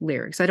these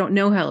lyrics. I don't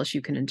know how else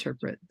you can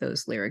interpret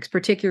those lyrics,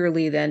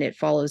 particularly then it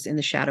follows in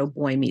the shadow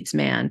boy meets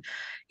man.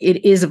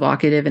 It is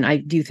evocative, and I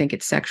do think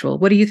it's sexual.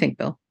 What do you think,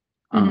 Bill?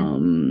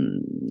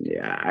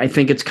 I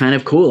think it's kind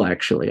of cool,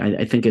 actually.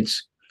 I think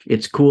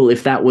it's cool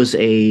if that was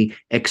a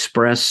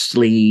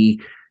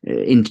expressly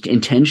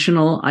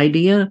intentional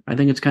idea. I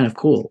think it's kind of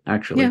cool,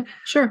 actually. Yeah,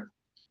 sure.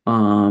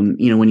 When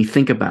you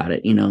think about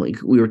it, like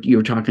you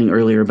were talking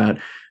earlier about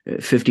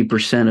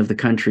 50% of the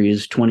country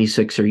is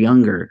 26 or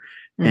younger.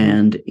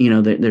 And,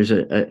 there's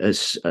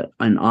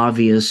an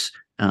obvious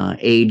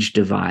age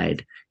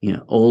divide,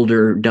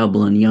 older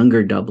Dublin,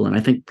 younger Dublin. I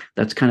think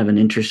that's kind of an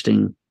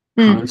interesting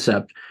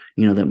concept,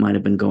 that might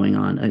have been going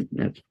on.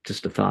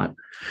 Just a thought.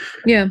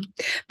 Yeah.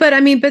 But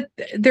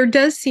there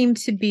does seem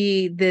to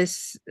be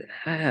this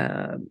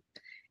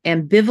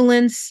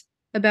ambivalence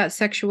about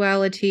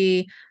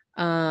sexuality,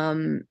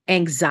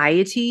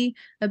 anxiety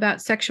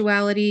about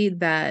sexuality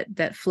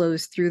that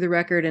flows through the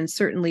record. And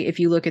certainly if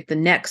you look at the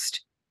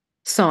next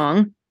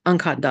song,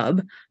 Uncut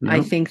Dub,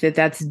 I think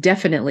that's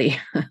definitely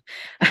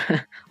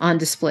on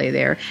display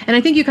there. And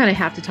I think you kind of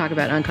have to talk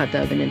about Uncut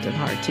Dub and Into the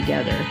Heart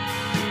together.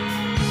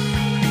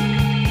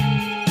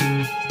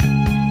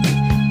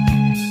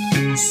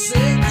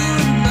 Say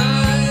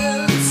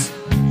goodnight.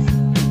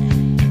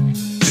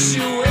 She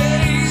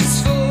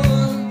waits for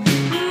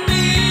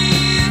me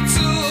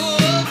to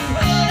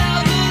put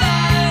out the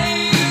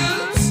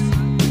lights.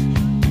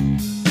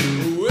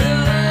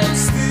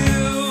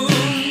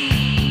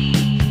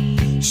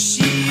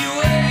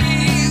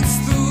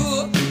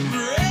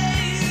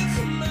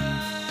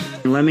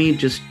 let me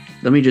just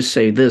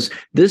say this.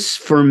 This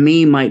for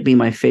me might be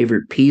my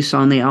favorite piece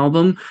on the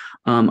album.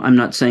 I'm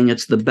not saying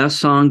it's the best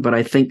song, but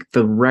I think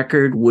the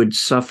record would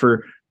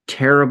suffer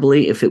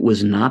terribly if it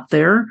was not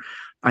there.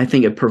 I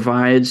think it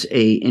provides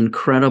a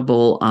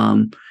incredible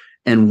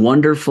and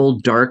wonderful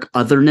dark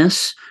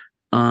otherness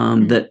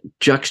that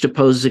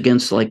juxtaposes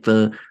against like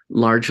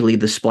largely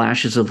the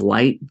splashes of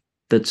light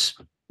that's,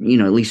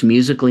 at least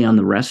musically on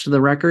the rest of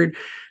the record.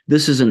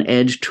 This is an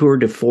Edge tour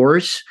de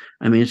force.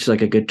 I mean, it's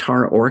like a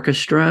guitar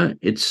orchestra.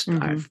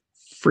 I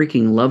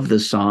freaking love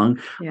this song.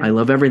 Yeah. I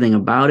love everything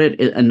about it.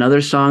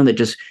 Another song that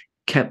just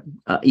kept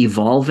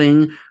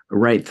evolving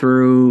right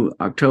through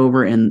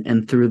October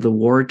and through the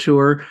war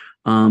tour.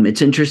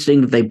 It's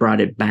interesting that they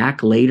brought it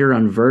back later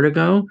on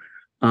Vertigo.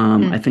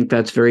 I think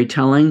that's very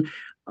telling.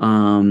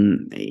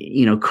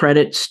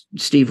 Credit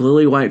Steve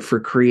Lillywhite for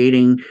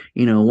creating,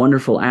 a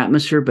wonderful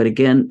atmosphere. But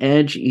again,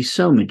 Edge, he's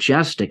so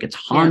majestic. It's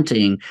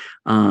haunting.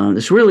 Yeah.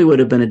 This really would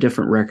have been a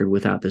different record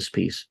without this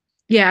piece.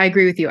 Yeah, I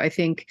agree with you. I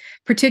think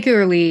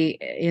particularly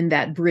in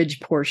that bridge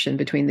portion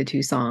between the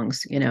two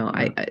songs,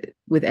 I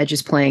with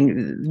Edge's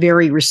playing,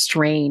 very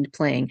restrained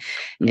playing,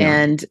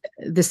 and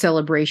the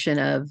celebration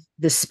of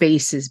the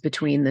spaces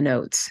between the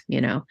notes,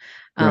 right.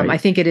 I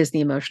think it is the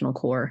emotional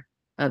core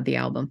of the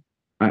album.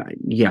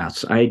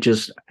 Yes, I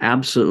just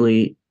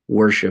absolutely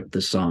worship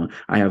this song.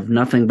 I have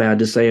nothing bad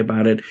to say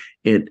about it.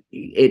 It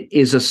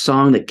is a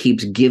song that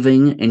keeps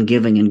giving and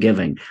giving and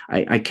giving.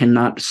 I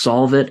cannot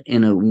solve it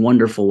in a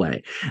wonderful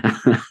way.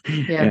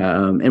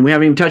 And we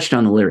haven't even touched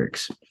on the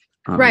lyrics.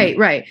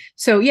 Right.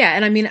 So, yeah.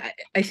 And I mean,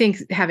 I think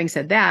having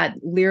said that,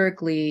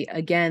 lyrically,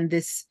 again,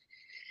 this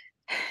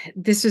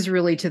is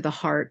really to the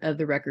heart of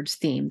the record's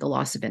theme, the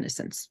loss of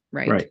innocence,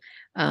 right?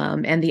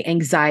 And the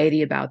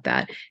anxiety about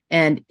that.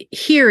 And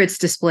here it's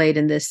displayed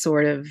in this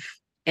sort of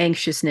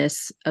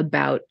anxiousness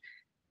about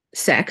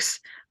sex,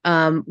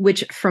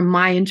 which from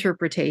my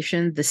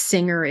interpretation, the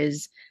singer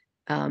is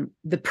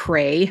the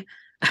prey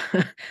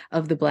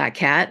of the black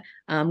cat.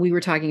 We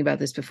were talking about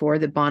this before,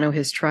 that Bono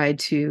has tried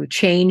to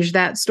change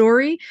that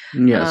story.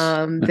 Yes.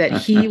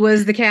 That he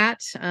was the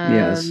cat.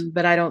 Yes.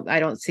 But I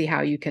don't see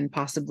how you can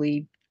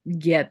possibly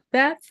get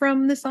that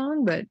from the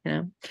song, but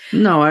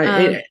no.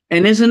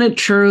 And isn't it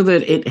true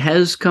that it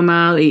has come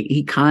out?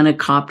 He kind of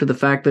copped to the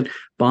fact that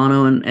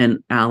Bono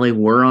and Ali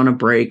were on a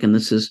break, and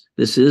this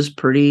is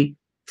pretty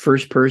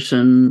first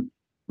person,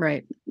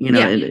 right?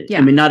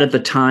 I mean, not at the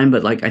time,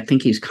 but like I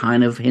think he's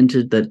kind of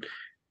hinted that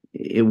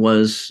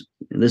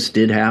this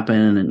did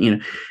happen,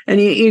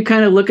 and you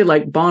kind of look at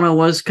like Bono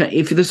was,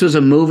 if this was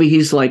a movie,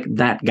 he's like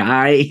that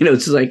guy,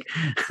 it's like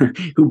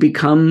who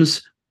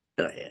becomes.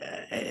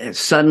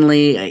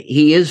 Suddenly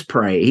he is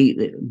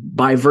prey,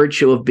 by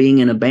virtue of being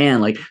in a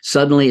band. Like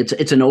suddenly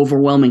it's an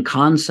overwhelming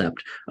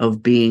concept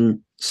of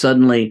being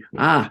suddenly,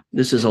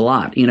 this is a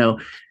lot,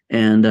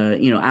 and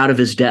out of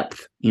his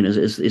depth,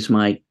 is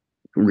my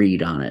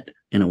read on it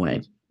in a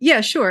way.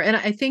 Yeah, sure. And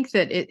I think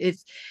that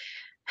it's,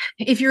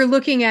 if you're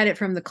looking at it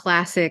from the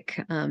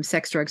classic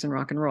sex, drugs, and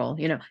rock and roll,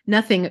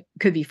 nothing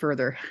could be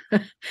further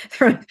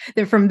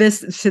from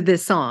this to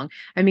this song.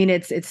 I mean,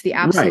 it's the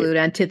absolute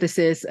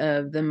antithesis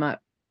of the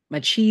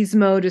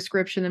machismo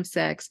description of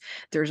sex.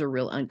 There's a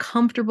real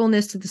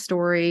uncomfortableness to the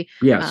story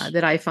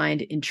that I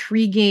find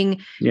intriguing.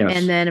 Yes.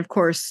 And then, of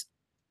course,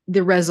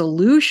 the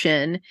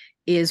resolution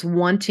is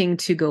wanting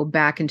to go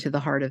back into the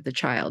heart of the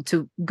child,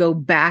 to go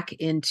back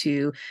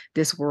into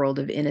this world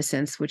of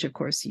innocence, which of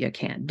course you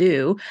can't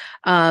do.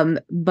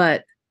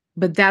 But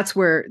that's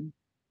where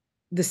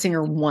the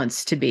singer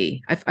wants to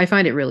be. I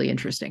find it really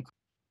interesting.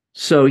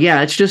 So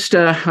yeah, it's just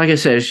like I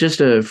said, it's just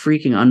a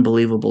freaking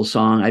unbelievable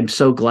song. I'm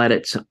so glad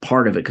it's a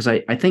part of it, because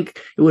I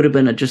think it would have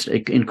been just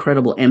an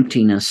incredible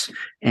emptiness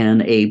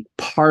and a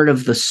part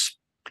of the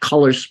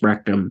color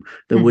spectrum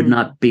that would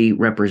not be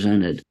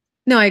represented.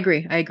 No, I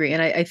agree.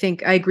 And I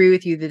think I agree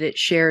with you that it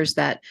shares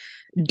that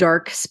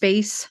dark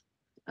space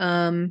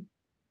along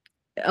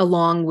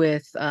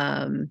with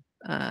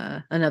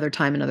Another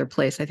Time, Another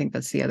Place. I think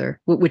that's the other,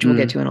 which we'll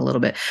get to in a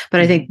little bit. But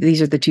I think these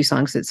are the two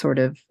songs that sort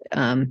of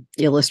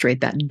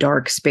illustrate that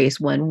dark space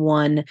when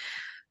one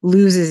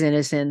loses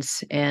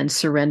innocence and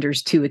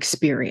surrenders to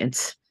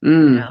experience.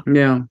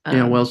 Yeah.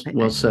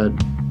 Well said.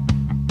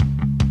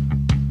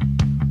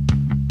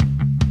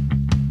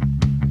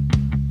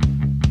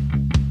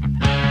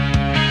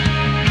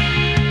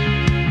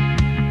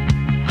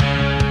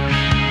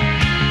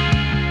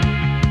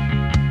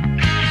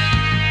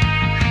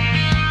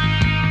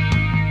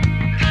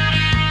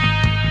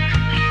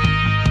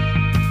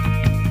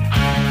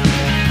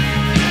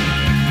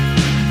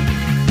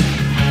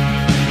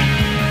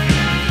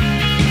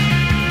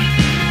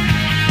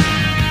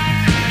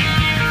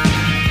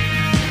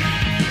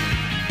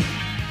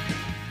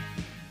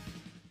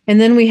 And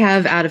then we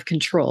have Out of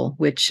Control,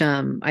 which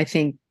I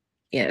think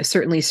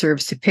certainly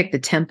serves to pick the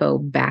tempo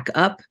back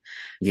up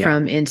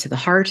from Into the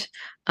Heart.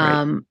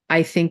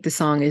 I think the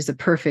song is the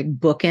perfect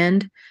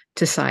bookend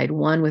to side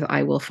one with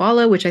I Will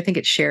Follow, which I think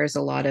it shares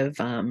a lot of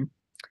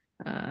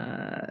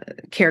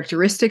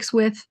characteristics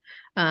with.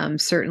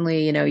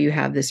 Certainly, you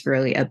have this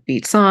really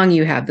upbeat song.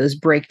 You have those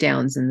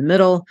breakdowns in the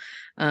middle,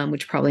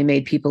 which probably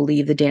made people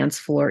leave the dance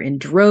floor in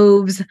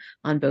droves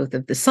on both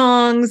of the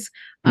songs.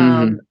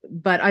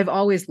 But I've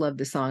always loved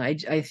the song.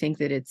 I think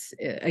that it's,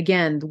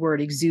 again, the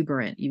word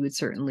exuberant you would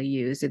certainly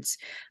use. It's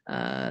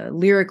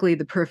lyrically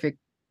the perfect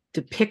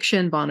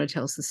depiction. Bono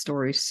tells the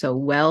story so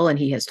well, and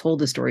he has told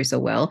the story so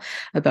well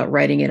about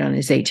writing it on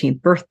his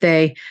 18th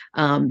birthday.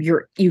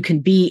 You can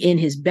be in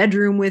his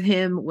bedroom with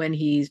him when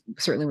he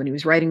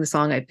was writing the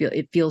song.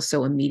 It feels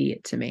so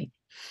immediate to me.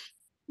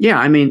 Yeah,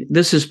 I mean,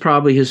 this is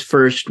probably his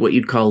first what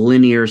you'd call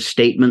linear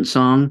statement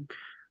song.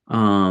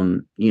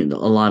 A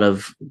lot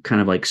of kind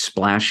of like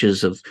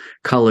splashes of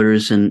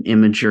colors and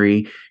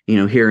imagery,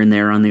 here and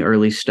there on the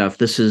early stuff.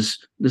 This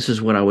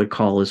is what I would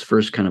call his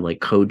first kind of like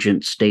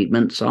cogent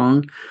statement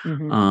song.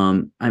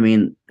 I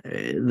mean,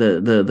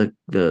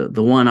 the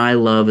one I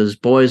love is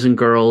boys and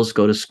girls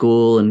go to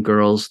school and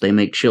girls, they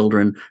make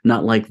children,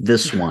 not like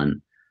this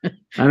one.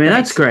 I mean,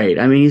 that's great.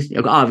 I mean, he's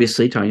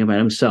obviously talking about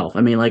himself.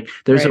 I mean, like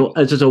there's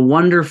a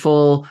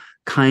wonderful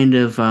kind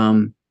of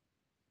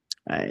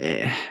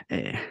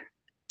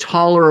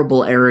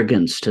tolerable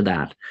arrogance to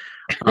that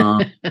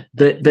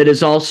that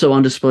is also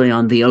on display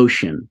on The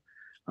Ocean.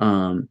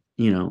 Thought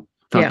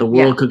the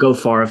world could go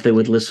far if they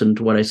would listen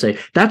to what I say.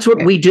 That's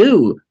what we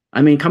do.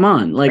 I mean, come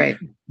on, like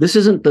this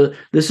isn't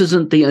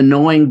the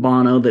annoying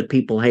Bono that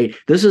people hate.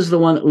 This is the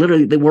one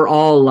literally that we're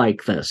all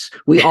like this.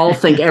 We all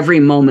think every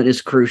moment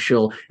is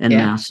crucial and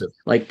massive.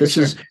 Like this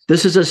is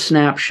a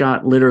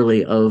snapshot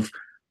literally of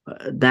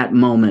that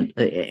moment,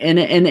 and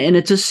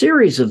it's a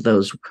series of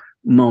those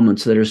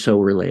moments that are so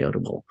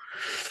relatable.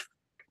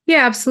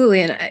 Yeah,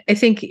 absolutely. And I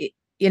think,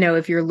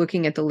 if you're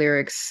looking at the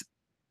lyrics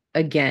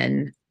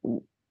again,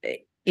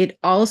 it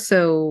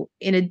also,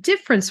 in a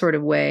different sort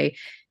of way,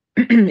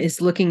 is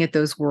looking at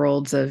those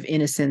worlds of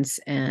innocence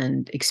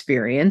and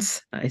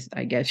experience.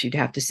 I guess you'd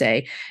have to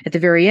say at the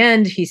very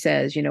end, he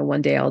says,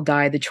 one day I'll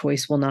die. The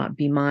choice will not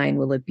be mine.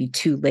 Will it be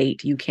too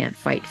late? You can't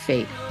fight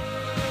fate.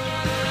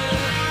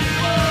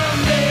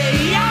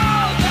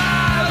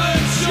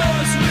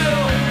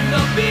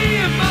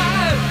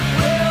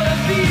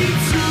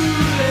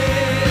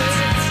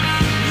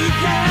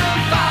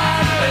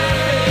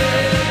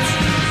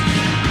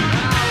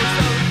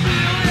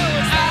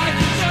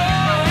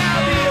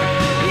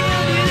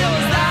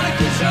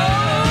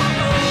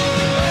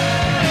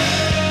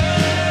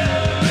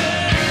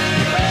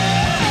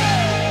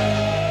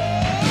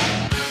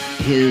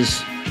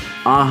 His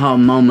aha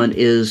moment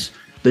is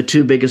the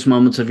two biggest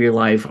moments of your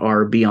life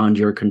are beyond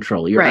your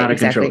control. You're out of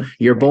control.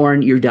 You're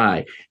born, you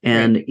die.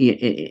 And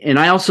and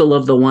I also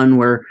love the one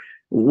where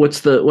what's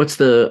the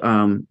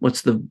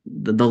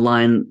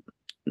line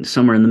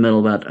somewhere in the middle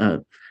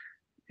about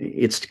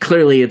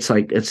it's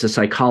like it's a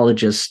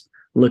psychologist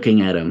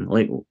looking at him.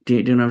 Like, do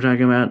you know what I'm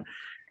talking about?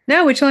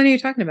 No, which line are you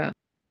talking about?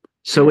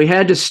 So we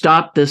had to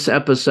stop this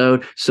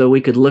episode so we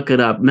could look it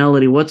up.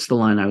 Melody, what's the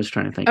line I was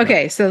trying to think of?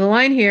 Okay, so the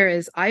line here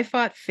is, I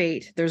fought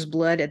fate. There's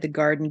blood at the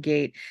garden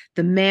gate.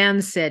 The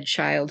man said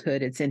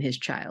childhood. It's in his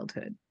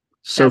childhood.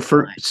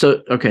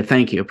 Okay,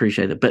 thank you.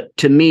 Appreciate it. But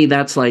to me,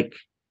 that's like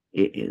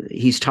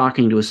he's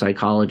talking to a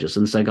psychologist,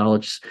 and the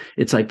psychologist,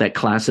 it's like that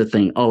classic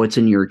thing. Oh, it's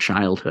in your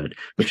childhood,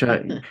 which I,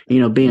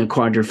 being a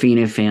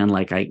Quadrophenia fan,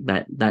 like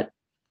that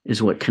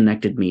is what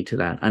connected me to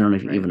that. I don't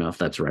even know if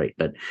that's right,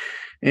 but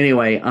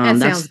anyway, that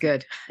sounds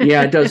good.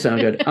 Yeah, it does sound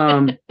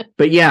good.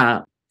 But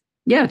yeah,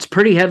 it's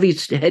pretty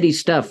heady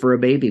stuff for a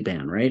baby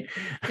band, right?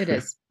 It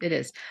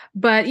is.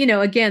 But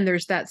again,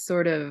 there's that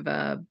sort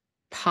of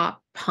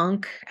pop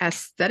punk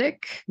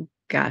aesthetic.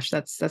 Gosh,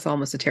 that's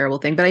almost a terrible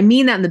thing, but I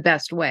mean that in the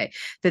best way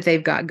that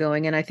they've got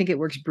going, and I think it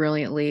works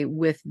brilliantly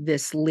with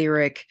this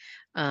lyric.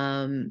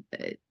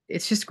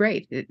 It's just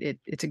great.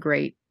 It's a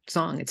great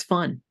song. It's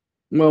fun.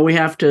 Well, we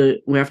have to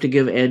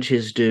give Edge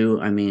his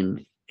due. I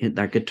mean,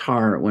 that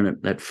guitar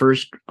that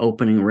first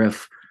opening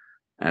riff,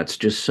 that's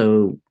just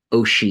so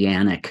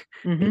oceanic.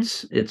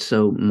 It's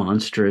so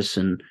monstrous,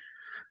 and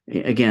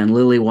again,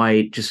 Lily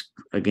White, just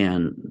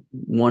again,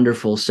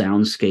 wonderful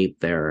soundscape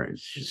there.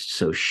 It's just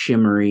so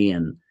shimmery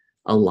and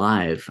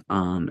alive,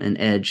 and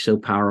Edge so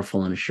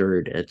powerful and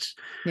assured.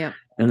 And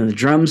then the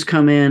drums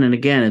come in, and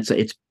again,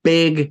 it's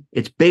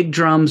big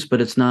drums,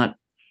 but it's not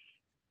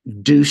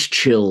Deuce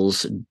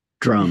Chills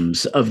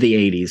drums of the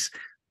 80s.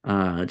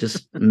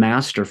 Just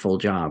masterful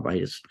job.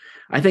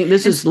 I think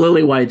this is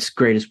Lily White's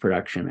greatest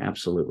production.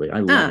 Absolutely. I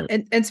love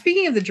it. And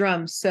speaking of the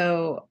drums,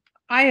 so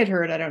I had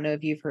heard, I don't know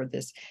if you've heard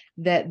this,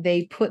 that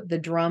they put the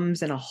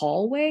drums in a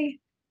hallway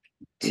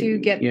to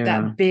get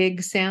that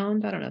big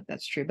sound. I don't know if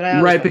that's true,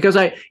 but because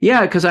I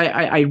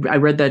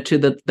read that too,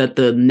 that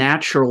the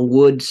natural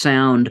wood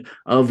sound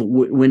of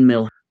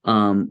windmill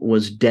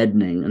was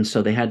deadening, and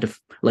so they had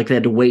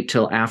to wait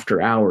till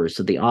after hours,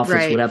 so the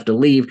office would have to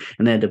leave,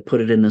 and they had to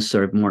put it in this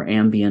sort of more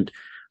ambient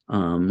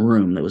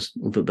room that was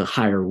the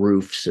higher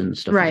roofs and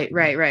stuff. Right,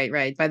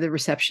 by the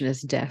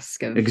receptionist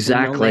desk of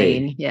exactly.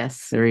 Lane.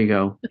 Yes, there you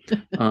go.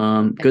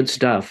 Good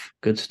stuff.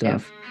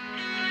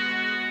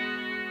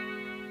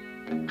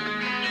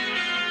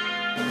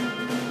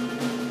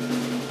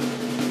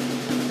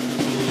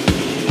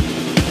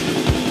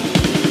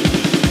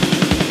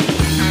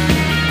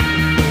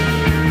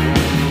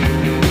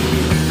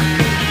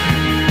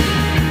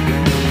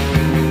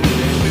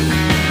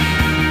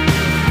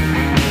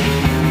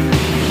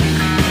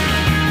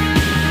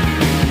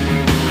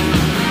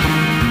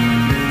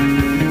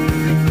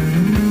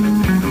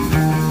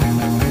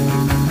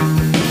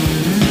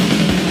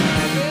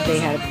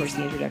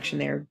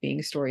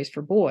 writing stories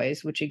for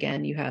boys, which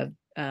again, you have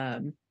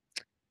a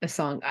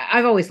song.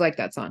 I've always liked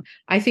that song.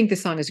 I think the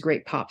song is a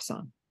great pop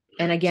song.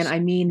 And again, I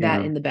mean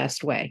that Yeah. in the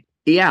best way.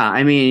 Yeah,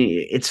 I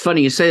mean, it's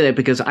funny you say that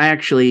because I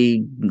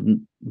actually,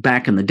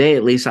 back in the day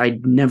at least, I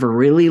never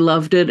really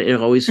loved it. It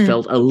always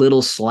felt a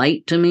little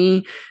slight to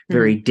me,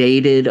 very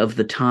dated of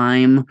the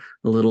time,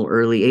 a little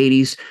early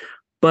 80s.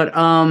 But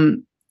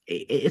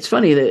it's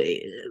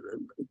funny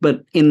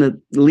but in the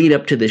lead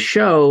up to the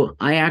show,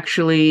 I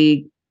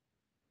actually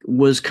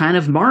was kind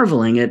of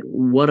marveling at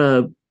what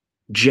a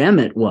gem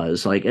it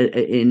was, like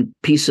in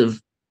piece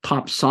of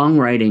pop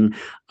songwriting.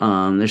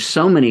 There's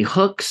so many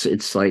hooks.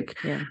 It's like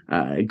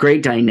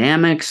great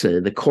dynamics.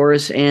 The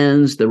chorus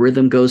ends, the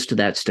rhythm goes to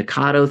that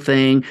staccato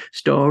thing.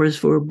 Stories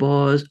for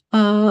boys,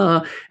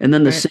 and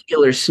then the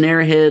singular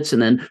snare hits,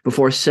 and then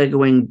before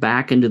segueing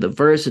back into the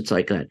verse, it's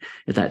like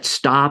that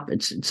stop.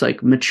 It's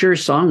like mature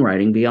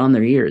songwriting beyond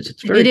their years.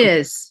 It's very. It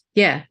is,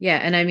 yeah.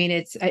 And I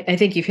mean, I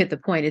think you've hit the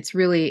point. It's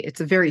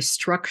a very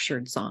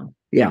structured song.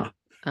 Yeah.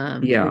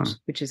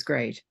 Which is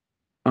great.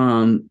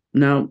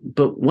 Now,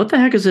 but what the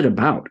heck is it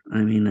about? I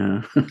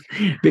mean,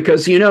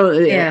 because I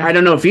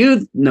don't know if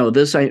you know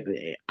this.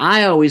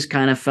 I always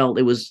kind of felt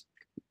it was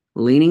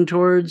leaning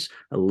towards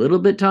a little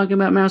bit talking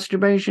about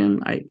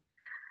masturbation. I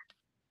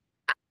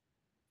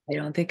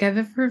don't think I've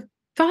ever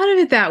thought of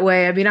it that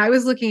way. I mean, I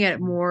was looking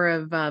at more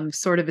of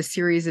sort of a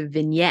series of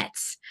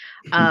vignettes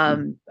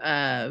of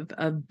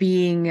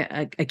being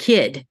a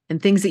kid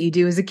and things that you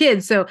do as a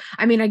kid. So,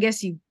 I mean, I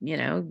guess you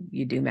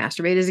do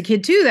masturbate as a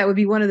kid too. That would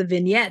be one of the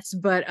vignettes.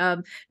 But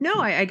no,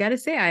 I got to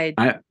say,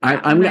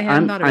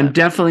 I'm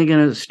definitely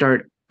going to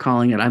start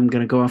calling it. I'm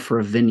going to go off for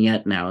a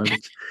vignette now.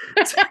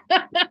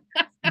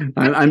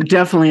 I'm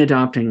definitely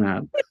adopting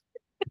that.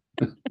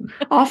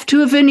 Off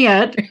to a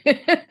vignette.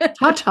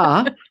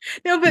 Ta-ta.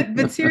 No,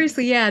 but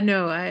seriously,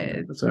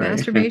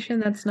 masturbation,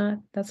 that's not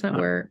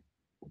where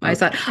I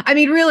thought. I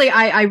mean, really,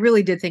 I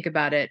really did think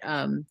about it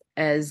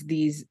as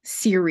these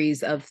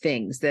series of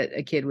things that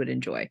a kid would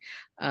enjoy.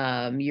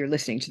 You're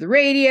listening to the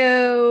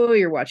radio,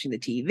 you're watching the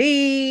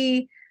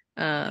TV.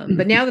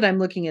 But now that I'm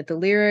looking at the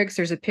lyrics,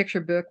 there's a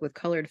picture book with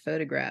colored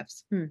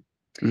photographs. I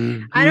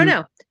don't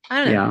know.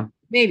 Yeah.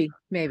 Maybe.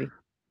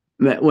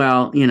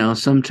 Well,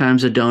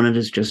 sometimes a donut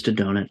is just a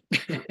donut.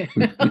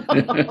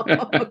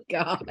 Oh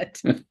God.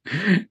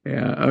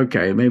 Yeah.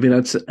 Okay. Maybe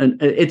it's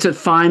a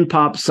fine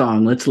pop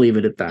song. Let's leave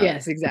it at that.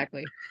 Yes,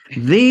 exactly.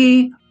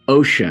 The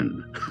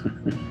Ocean.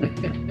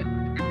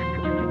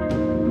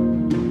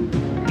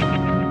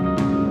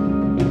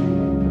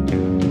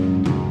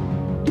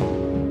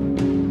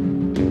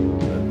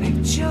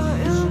 Picture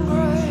in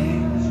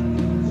gray,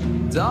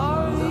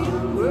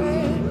 darling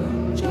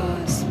gray,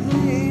 just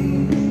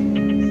me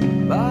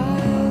by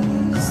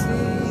the sea.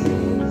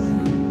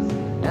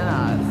 And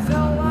I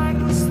felt like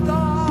a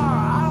star.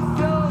 I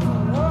felt the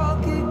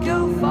world could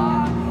go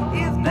far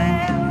if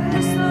they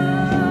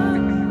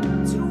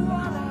listen to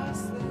what I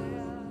say.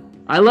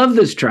 I love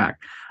this track.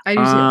 I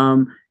do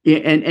too.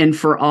 And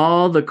for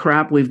all the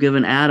crap we've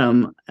given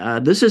Adam,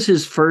 this is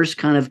his first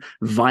kind of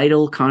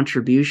vital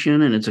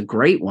contribution, and it's a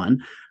great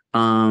one.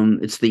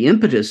 It's the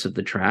impetus of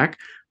the track.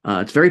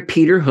 It's very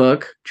Peter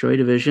Hook, Joy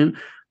Division.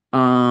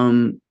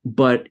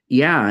 But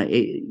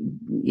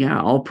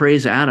all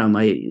praise Adam.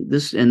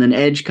 And then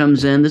Edge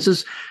comes in.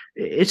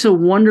 It's a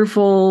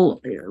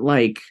wonderful,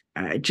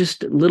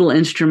 just little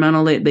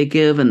instrumental they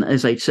give. And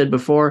as I said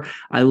before,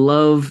 I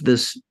love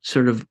this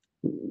sort of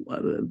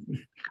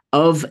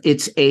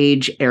its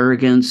age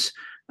arrogance.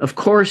 Of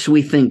course,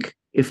 we think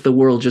if the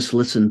world just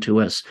listened to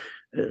us,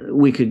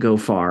 we could go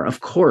far.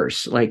 Of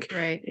course, right.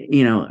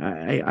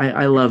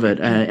 I love it.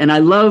 And I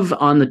love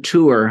on the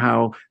tour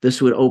how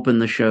this would open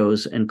the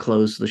shows and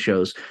close the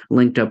shows,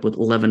 linked up with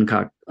 11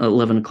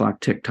 o'clock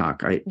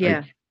TikTok. I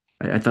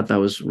thought that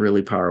was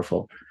really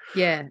powerful.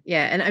 Yeah.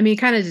 And I mean,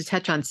 kind of to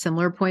touch on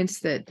similar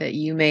points that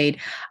you made,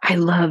 I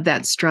love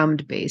that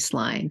strummed bass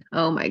line.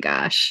 Oh my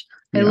gosh.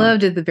 I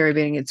loved it at the very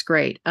beginning. It's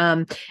great.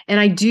 And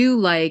I do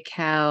like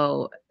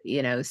how,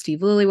 Steve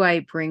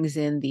Lillywhite brings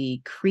in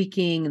the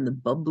creaking and the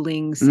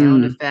bubbling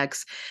sound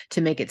effects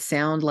to make it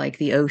sound like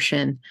the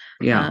ocean.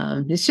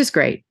 Yeah. It's just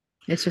great.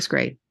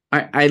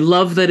 I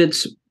love that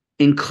it's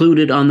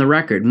included on the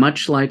record,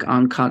 much like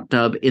on Cut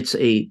Dub. It's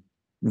a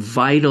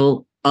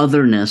vital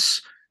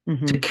otherness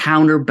to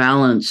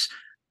counterbalance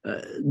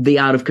the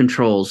out of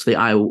controls, the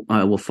I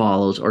Will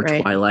Follows, or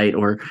right. Twilight,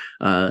 or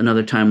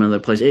Another Time, Another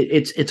Place.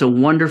 It's a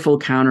wonderful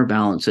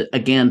counterbalance.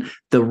 Again,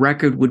 the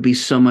record would be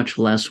so much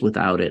less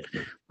without it.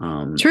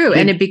 True,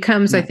 and it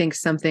becomes, I think,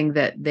 something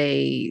that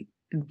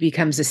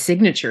becomes a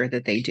signature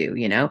that they do.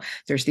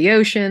 There's the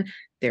ocean,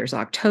 there's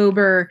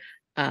October,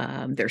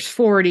 there's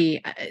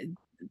 40.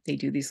 They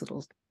do these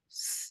little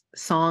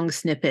song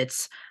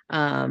snippets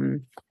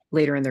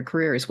later in their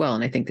career as well,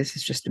 and I think this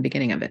is just the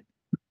beginning of it.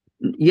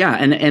 Yeah,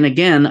 and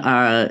again,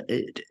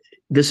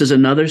 this is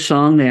another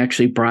song they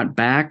actually brought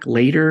back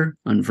later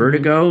on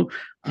Vertigo.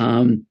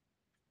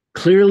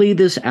 clearly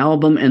this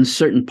album and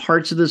certain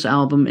parts of this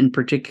album in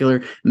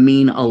particular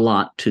mean a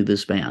lot to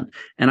this band.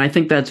 And I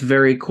think that's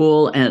very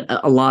cool. And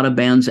a lot of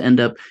bands end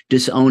up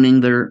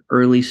disowning their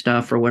early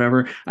stuff or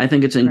whatever. I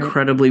think it's Right.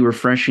 incredibly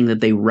refreshing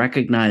that they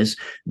recognize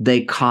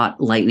they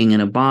caught lightning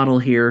in a bottle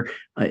here.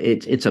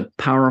 It's a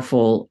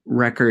powerful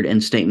record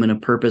and statement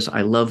of purpose.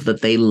 I love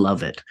that they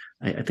love it.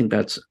 I think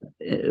that's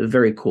a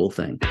very cool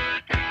thing.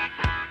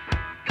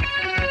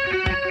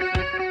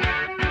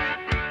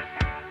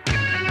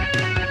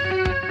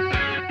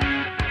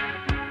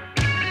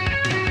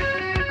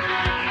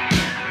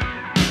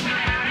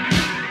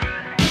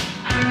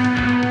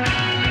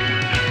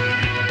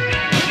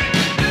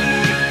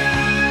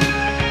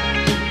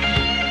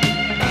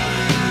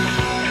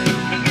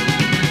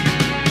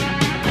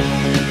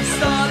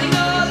 Starting a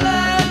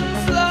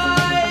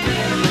landslide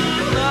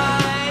in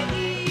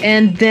my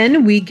And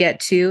then we get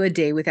to A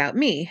Day Without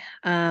Me,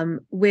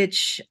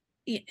 which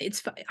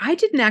I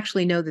didn't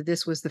actually know that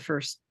this was the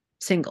first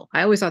single.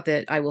 I always thought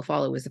that I Will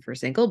Follow was the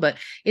first single, but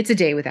it's A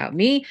Day Without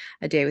Me.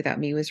 A Day Without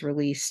Me was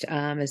released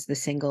as the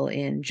single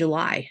in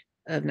July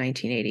of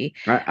 1980.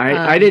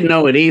 I didn't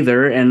know it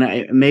either,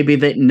 and maybe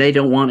they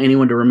don't want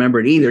anyone to remember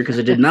it either because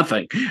it did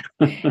nothing.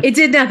 It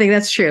did nothing.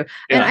 That's true.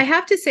 And Yeah. I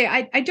have to say,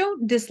 I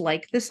don't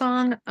dislike the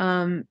song,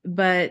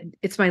 but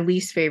it's my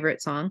least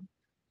favorite song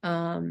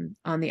on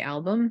the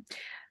album.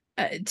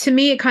 To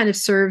me, it kind of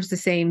serves the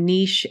same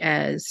niche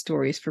as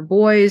Stories for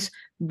Boys,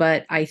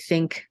 but I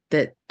think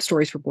that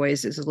Stories for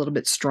Boys is a little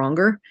bit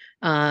stronger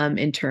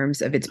in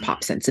terms of its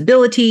pop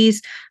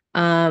sensibilities.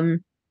 Yeah,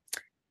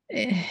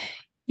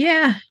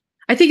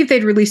 I think if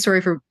they'd released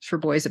for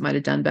Boys, it might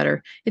have done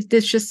better.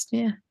 It's just,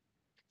 yeah,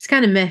 it's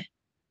kind of meh. It's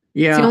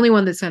the Yeah. only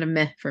one that's kind of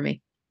meh for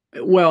me.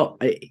 Well,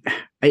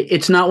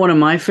 it's not one of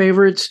my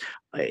favorites,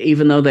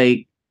 even though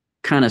they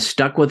kind of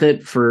stuck with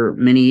it for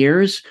many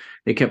years.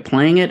 They kept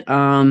playing it.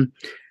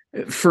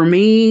 For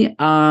me,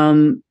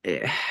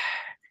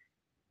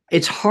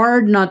 it's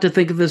hard not to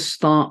think of this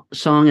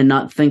song and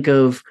not think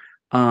of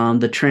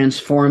the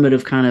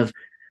transformative kind of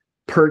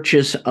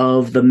purchase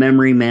of the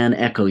Memory Man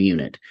Echo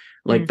unit.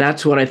 Like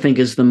that's what I think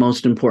is the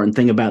most important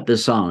thing about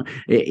this song.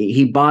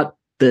 He bought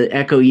the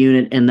Echo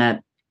unit, and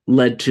that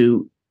led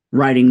to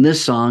writing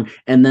this song.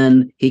 And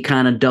then he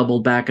kind of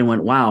doubled back and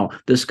went, wow,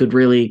 this could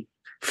really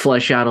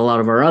flesh out a lot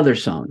of our other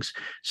songs.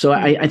 So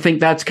I think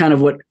that's kind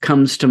of what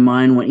comes to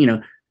mind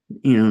when,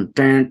 dan,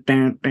 dan,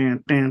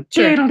 dan, dan,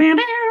 Sure. dan, dan,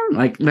 dan,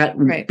 like that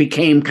Right.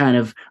 became kind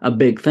of a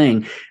big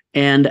thing.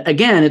 And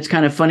again, it's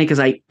kind of funny because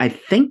I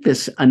think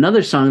this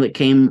another song that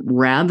came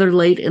rather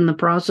late in the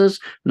process,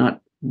 not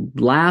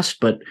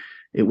last, but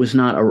it was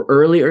not an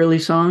early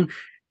song.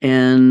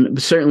 And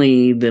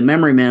certainly the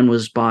Memory Man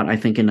was bought, I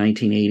think, in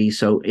 1980.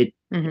 So it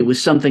was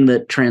something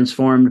that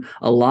transformed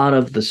a lot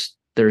of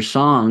their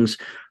songs.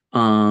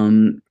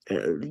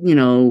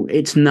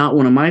 It's not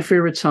one of my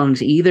favorite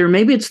songs either.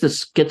 Maybe it's the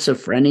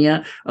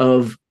schizophrenia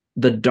of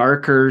the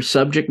darker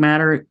subject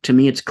matter. To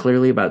me, it's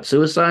clearly about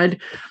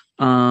suicide.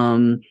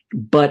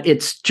 But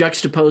it's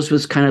juxtaposed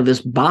with kind of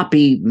this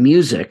boppy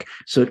music.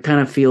 So it kind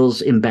of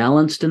feels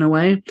imbalanced in a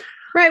way.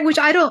 Right, which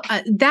I don't,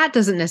 that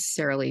doesn't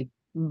necessarily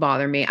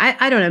bother me.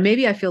 I don't know.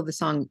 Maybe I feel the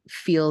song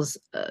feels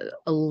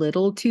a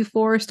little too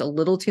forced, a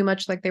little too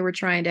much like they were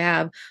trying to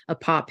have a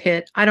pop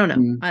hit. I don't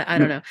know. I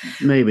don't know.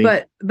 Maybe.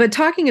 But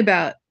talking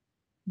about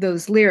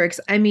those lyrics,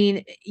 I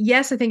mean,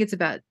 yes, I think it's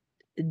about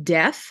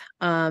death.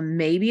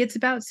 Maybe it's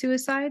about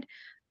suicide.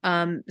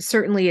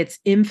 Certainly it's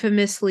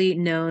infamously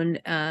known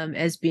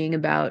as being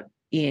about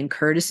Ian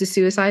Curtis's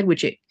suicide,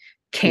 which it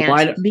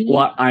can't be.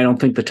 Well, I don't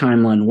think the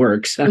timeline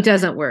works. It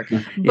doesn't work.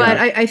 Yeah. But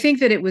I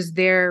think that it was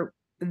their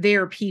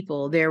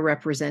people, their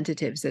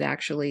representatives that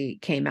actually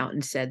came out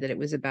and said that it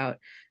was about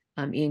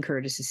Ian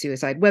Curtis's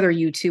suicide. Whether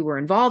you two were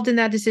involved in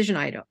that decision,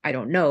 I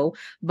don't know,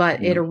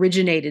 but it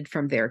originated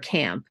from their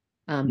camp.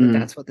 That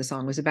that's what the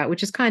song was about,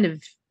 which is kind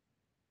of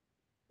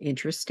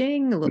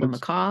interesting, a little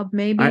macabre,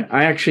 maybe.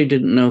 I actually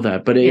didn't know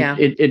that, but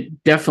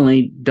it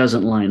definitely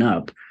doesn't line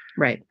up.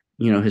 Right.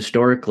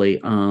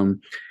 Historically. I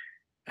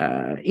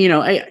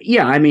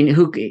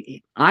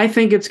mean, I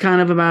think it's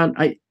kind of about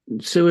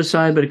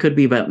suicide, but it could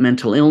be about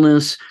mental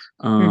illness.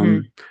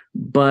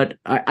 But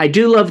I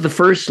do love the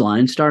first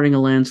line, starting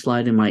a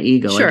landslide in my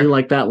ego. Sure. I do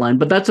like that line,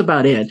 but that's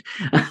about it.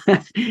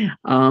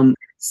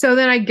 So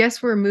then I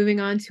guess we're moving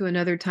on to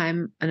another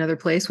time, another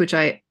place, which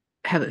I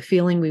have a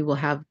feeling we will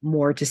have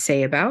more to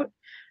say about.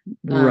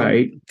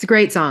 Right. It's a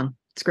great song.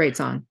 It's a great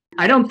song.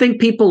 I don't think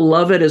people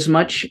love it as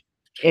much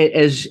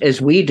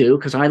as we do,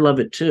 because I love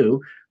it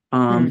too.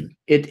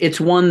 It's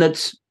one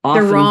that's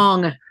often They're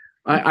wrong.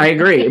 I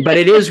agree, but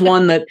it is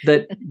one that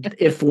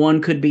if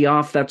one could be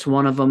off, that's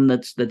one of them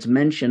that's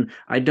mentioned.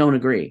 I don't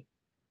agree.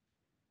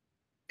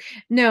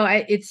 No,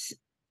 it's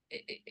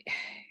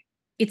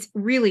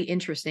really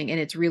interesting, and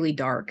it's really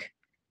dark,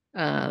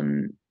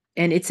 and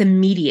it's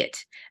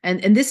immediate.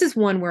 And this is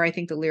one where I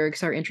think the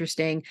lyrics are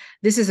interesting.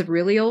 This is a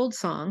really old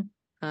song,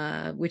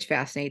 which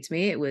fascinates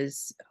me. It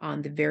was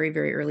on the very,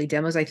 very early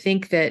demos. I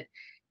think that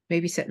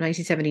maybe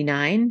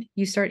 1979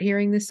 you start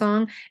hearing this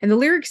song, and the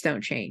lyrics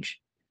don't change.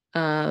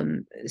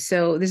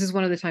 So this is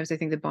one of the times I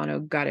think that Bono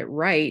got it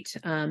right.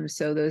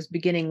 So those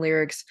beginning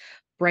lyrics,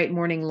 bright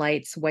morning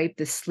lights, wipe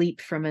the sleep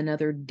from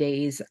another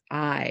day's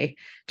eye,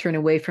 turn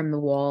away from the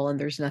wall, and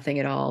there's nothing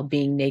at all,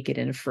 being naked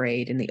and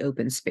afraid in the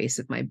open space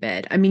of my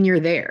bed. I mean, you're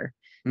there,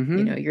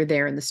 Mm-hmm. you're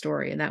there in the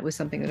story. And that was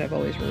something that I've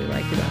always really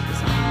liked about the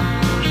song.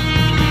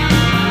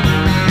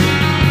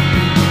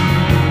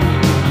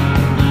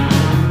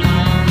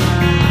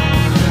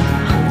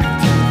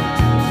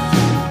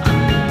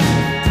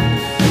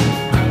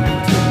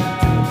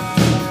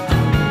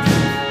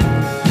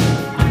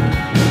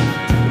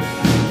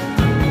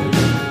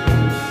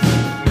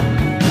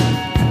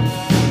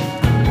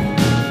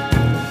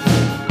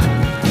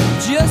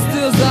 Just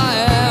as I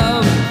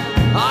am,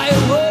 I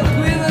awoke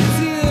with a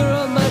tear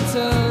on my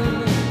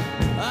tongue.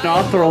 Now,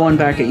 I'll throw one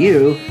back at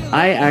you.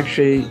 I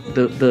actually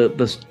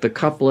the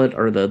couplet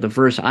or the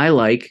verse I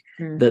like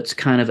that's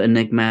kind of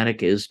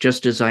enigmatic is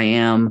just as I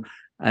am,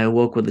 I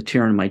awoke with a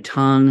tear on my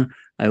tongue.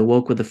 I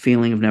awoke with a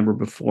feeling of never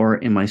before.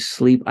 In my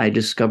sleep, I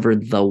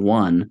discovered the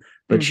one,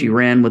 but she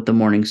ran with the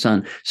morning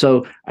sun.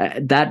 So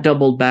that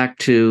doubled back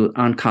to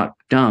Uncut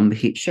Dumb,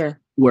 Sure.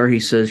 where he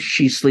says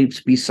she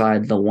sleeps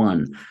beside the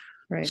one.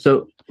 Right.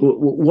 So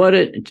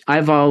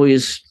I've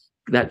always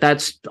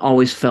that's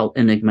always felt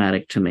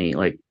enigmatic to me.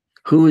 Like,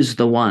 who is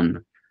the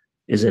one?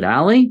 Is it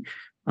Allie?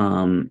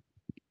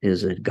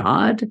 Is it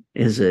God?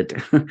 Is it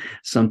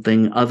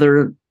something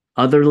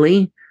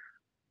otherly?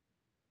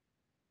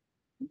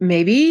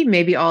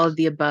 Maybe all of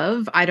the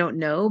above. I don't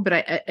know. But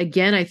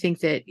I think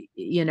that,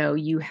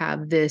 you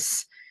have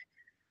this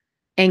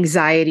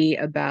anxiety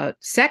about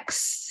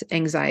sex,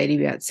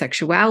 anxiety about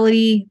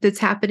sexuality that's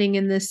happening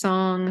in this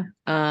song.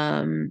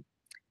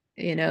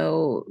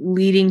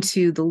 Leading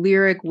to the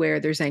lyric where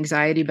there's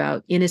anxiety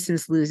about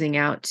innocence losing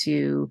out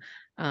to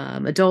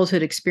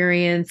adulthood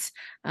experience.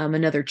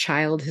 Another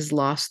child has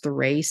lost the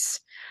race.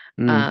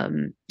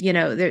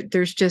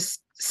 There's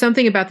just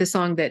something about the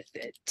song that,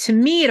 to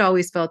me, it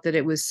always felt that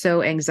it was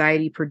so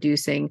anxiety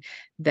producing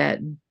that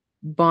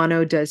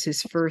Bono does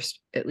his first,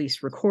 at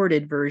least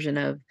recorded version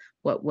of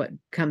what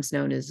comes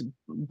known as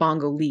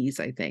Bongolese,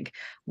 I think,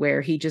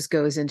 where he just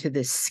goes into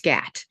this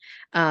scat.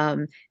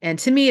 And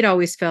to me, it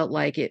always felt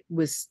like it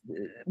was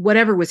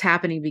whatever was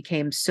happening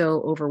became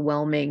so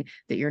overwhelming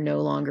that you're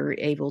no longer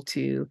able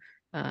to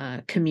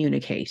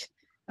communicate.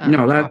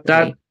 No,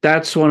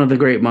 that's one of the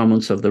great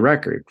moments of the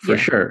record, for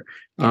sure.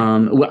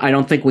 I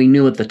don't think we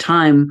knew at the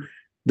time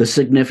the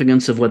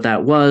significance of what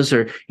that was,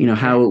 or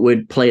how it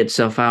would play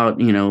itself out,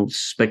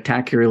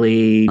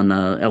 spectacularly on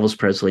Elvis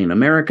Presley in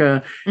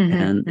America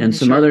and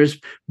some others.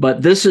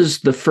 But this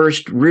is the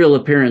first real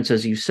appearance,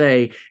 as you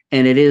say,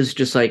 and it is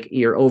just like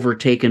you're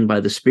overtaken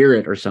by the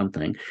spirit or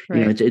something.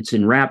 Right. It's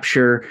in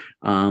rapture.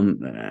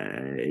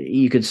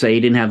 You could say he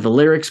didn't have the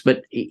lyrics,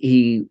 but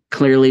he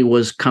clearly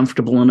was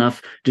comfortable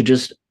enough to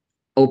just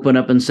open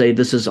up and say,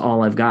 "This is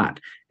all I've got."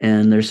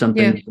 And there's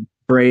something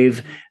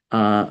brave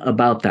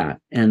about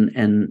that,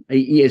 and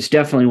it's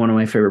definitely one of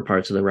my favorite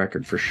parts of the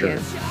record, for sure.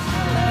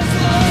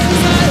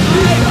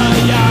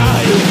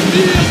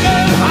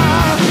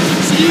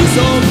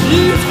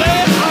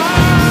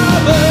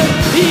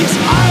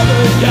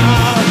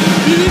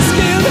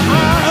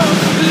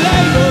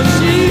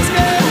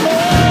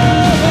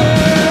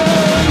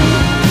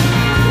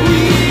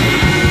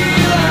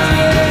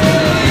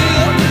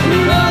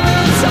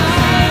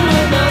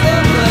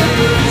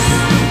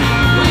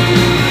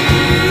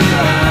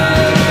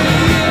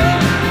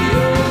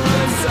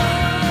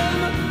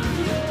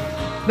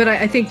 But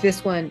I think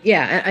this one,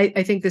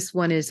 I think this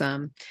one is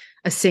a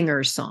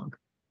singer's song.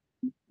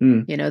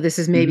 This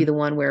is maybe the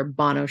one where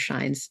Bono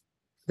shines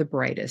the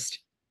brightest.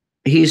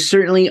 He's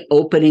certainly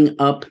opening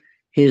up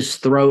his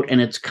throat, and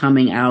it's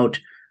coming out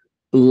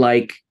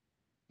like,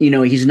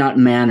 he's not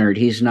mannered.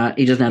 He doesn't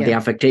have the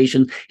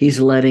affectation. He's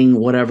letting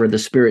whatever the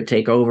spirit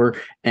take over,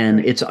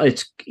 and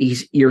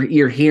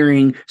you're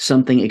hearing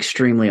something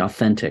extremely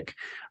authentic.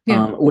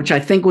 Which I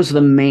think was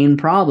the main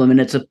problem. And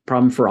it's a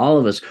problem for all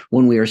of us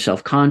when we are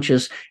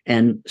self-conscious.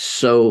 And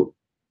so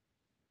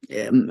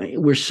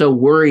we're so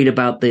worried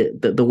about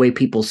the way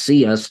people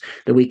see us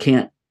that we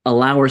can't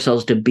allow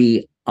ourselves to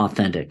be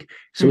authentic.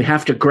 So we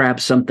have to grab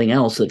something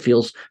else that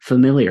feels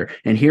familiar.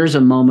 And here's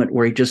a moment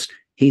where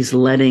he's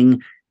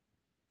letting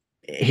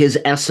his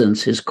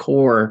essence, his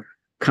core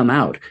come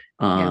out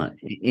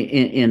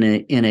in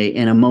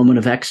a moment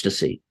of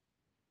ecstasy.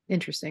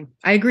 Interesting.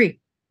 I agree.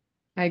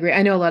 I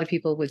know a lot of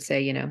people would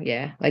say,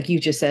 like you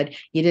just said,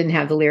 you didn't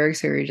have the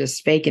lyrics or you're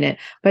just faking it.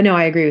 But no,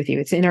 I agree with you.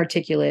 It's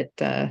inarticulate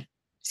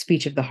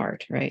speech of the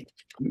heart, right?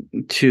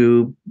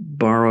 To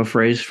borrow a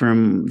phrase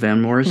from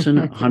Van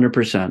Morrison,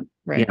 100%.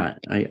 Right. Yeah,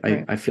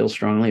 I feel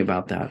strongly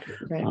about that.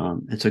 Right.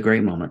 It's a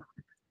great moment.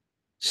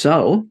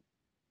 So,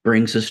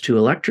 brings us to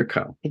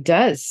Electrico. It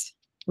does,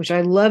 which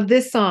I love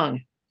this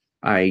song.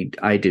 I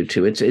do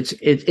too. It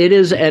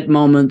is at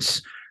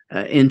moments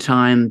in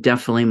time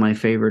definitely my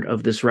favorite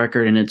of this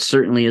record, and it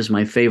certainly is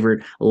my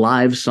favorite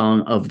live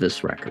song of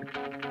this record.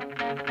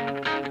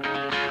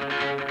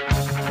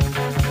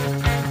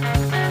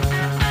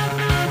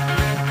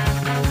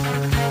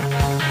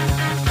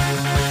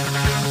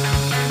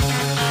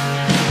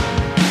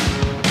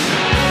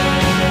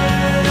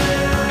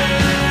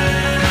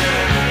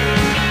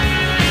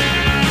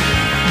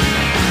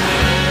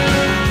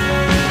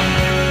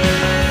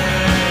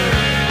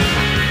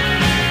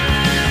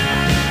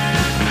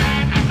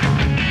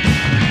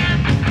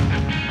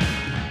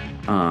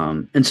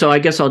 And so I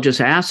guess I'll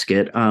just ask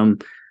it.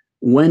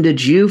 When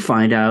did you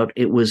find out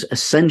it was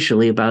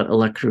essentially about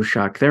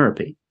electroshock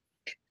therapy?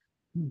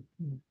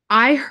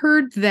 I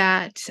heard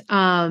that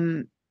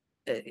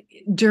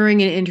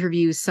during an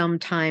interview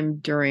sometime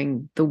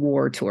during the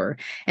war tour,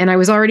 and I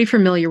was already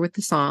familiar with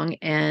the song,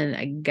 and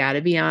I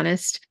gotta be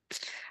honest,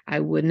 I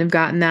wouldn't have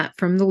gotten that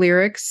from the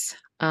lyrics.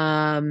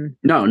 No,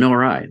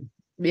 nor I.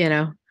 You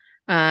know,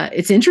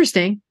 it's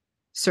interesting.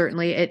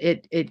 Certainly,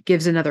 it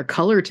gives another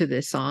color to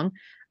this song.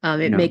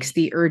 It No. makes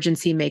the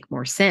urgency make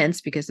more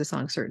sense because the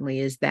song certainly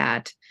is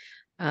that.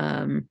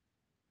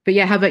 But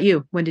yeah, how about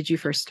you? When did you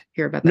first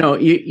hear about that? No,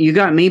 you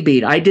got me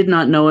beat. I did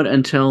not know it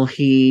until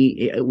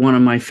one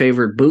of my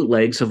favorite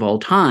bootlegs of all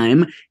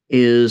time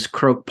is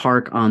Croke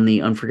Park on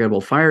the Unforgettable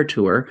Fire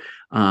Tour.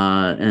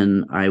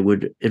 And I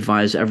would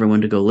advise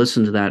everyone to go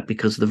listen to that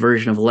because the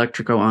version of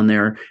Electrico on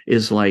there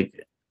is like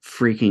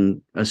freaking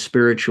a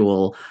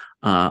spiritual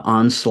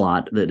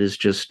onslaught that is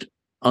just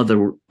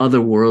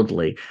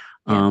otherworldly.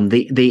 Yeah.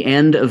 The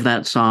end of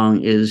that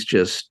song is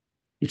just,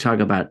 you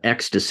talk about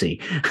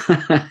ecstasy.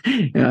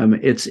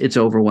 It's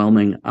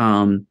overwhelming.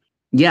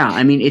 Yeah,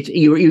 I mean,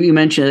 you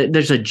mentioned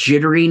there's a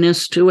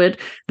jitteriness to it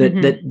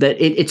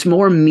it's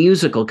more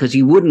musical because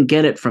you wouldn't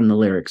get it from the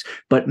lyrics,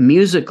 but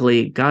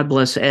musically, God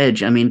bless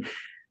Edge. I mean,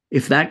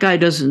 if that guy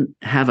doesn't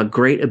have a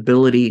great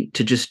ability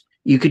to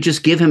you could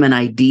just give him an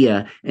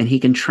idea and he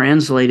can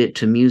translate it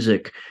to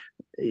music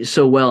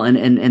so well.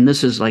 And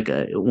this is like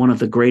one of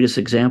the greatest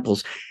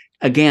examples.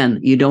 Again,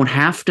 you don't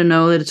have to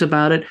know that it's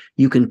about it.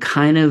 You can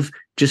kind of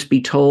just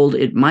be told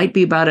it might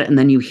be about it, and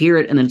then you hear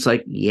it, and then it's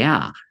like,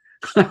 yeah,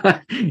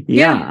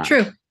 Yeah,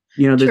 true.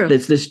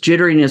 This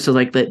jitteriness of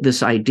like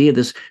this idea,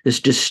 this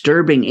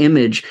disturbing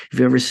image. If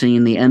you've ever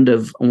seen the end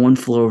of One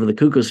Flew Over the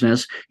Cuckoo's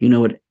Nest, you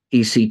know what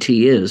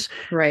ECT is.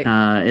 Right.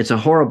 It's a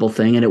horrible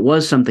thing, and it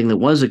was something that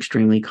was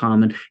extremely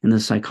common in the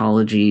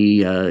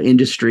psychology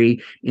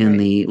industry in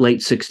the late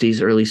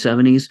 60s, early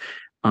 70s.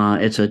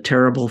 It's a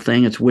terrible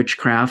thing. It's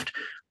witchcraft.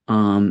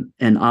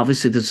 And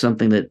obviously this is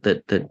something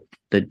that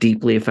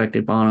deeply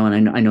affected Bono.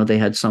 And I know they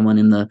had someone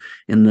in the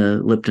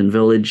Lipton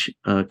Village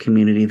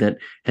community that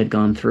had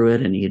gone through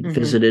it, and he had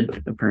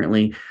visited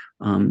apparently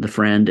the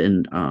friend.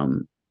 And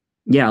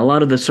a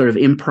lot of the sort of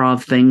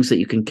improv things that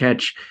you can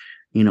catch,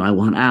 I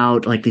Want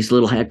Out, like these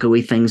little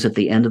echoey things at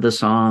the end of the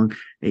song.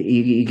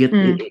 You get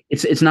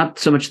it's not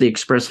so much the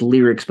express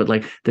lyrics, but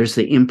like there's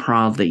the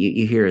improv that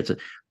you hear. It's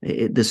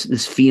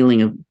this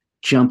feeling of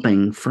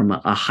jumping from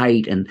a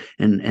height and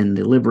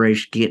the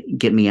liberation,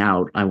 get me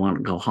out, I want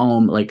to go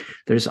home. Like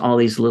there's all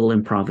these little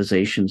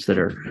improvisations that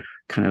are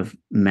kind of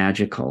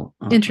magical.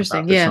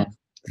 Interesting. Yeah.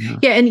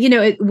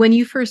 And when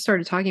you first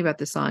started talking about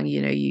the song,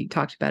 you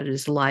talked about it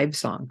as a live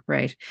song,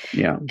 right?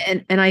 Yeah.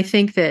 And I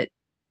think that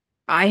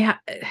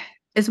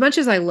as much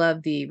as I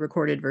love the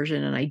recorded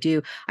version, and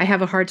I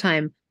have a hard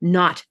time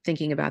not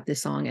thinking about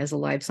this song as a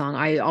live song.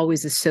 I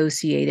always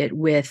associate it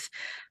with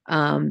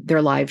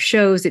their live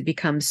shows. It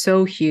becomes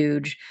so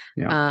huge.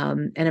 Yeah.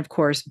 And of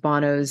course,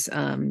 Bono's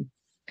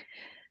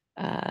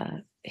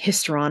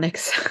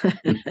histrionics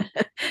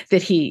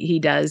that he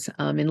does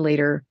in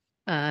later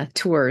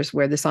tours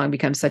where the song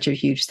becomes such a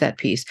huge set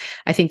piece.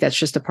 I think that's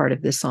just a part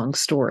of this song's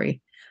story.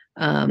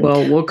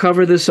 Well, we'll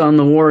cover this on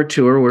the war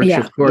tour, which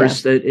of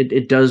course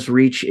it does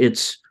reach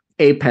its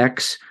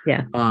apex.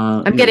 Yeah.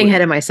 I'm getting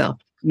ahead of myself.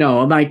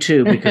 No, I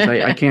too, because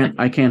I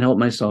can't help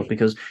myself,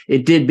 because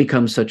it did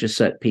become such a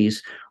set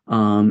piece,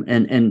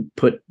 and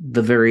put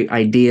the very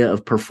idea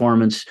of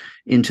performance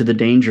into the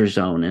danger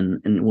zone,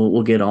 and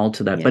we'll get all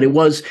to that. Yeah. But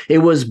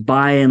it was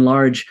by and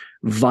large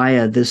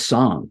via this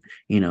song,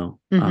 and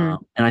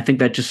I think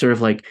that just sort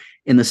of like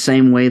in the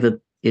same way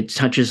that it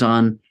touches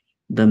on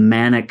the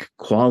manic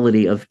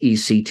quality of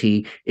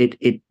ECT,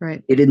 it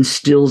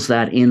instills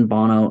that in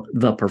Bono,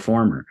 the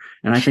performer,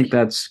 and I think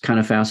that's kind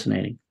of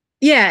fascinating.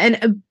 Yeah,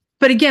 and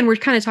but again, we're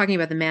kind of talking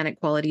about the manic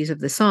qualities of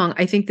the song.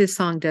 I think this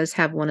song does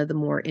have one of the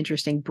more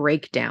interesting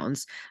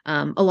breakdowns.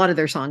 A lot of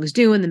their songs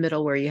do in the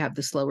middle where you have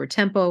the slower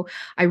tempo.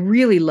 I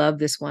really love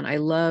this one. I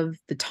love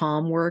the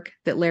tom work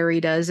that Larry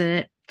does in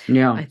it.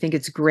 Yeah. I think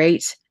it's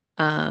great.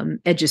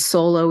 Edge's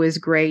solo is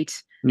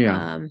great.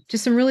 Yeah.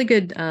 Just some really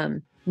good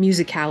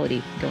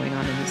musicality going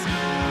on in this song.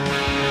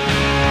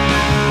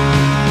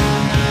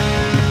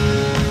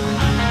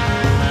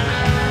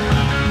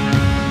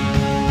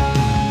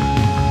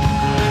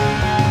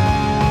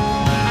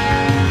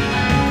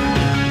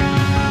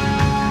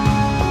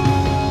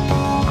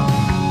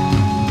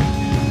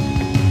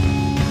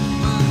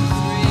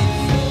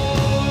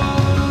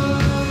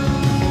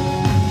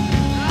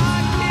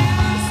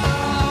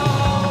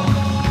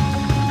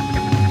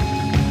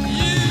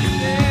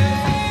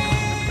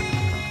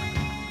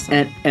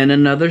 And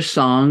another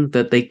song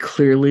that they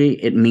clearly,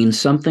 it means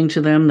something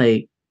to them.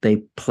 They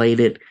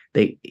played it,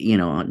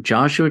 on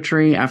Joshua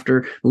Tree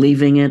after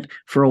leaving it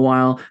for a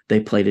while. They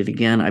played it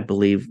again, I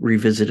believe,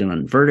 revisited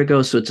on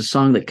Vertigo. So it's a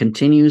song that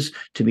continues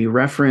to be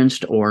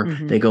referenced, or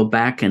they go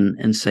back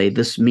and say,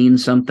 this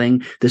means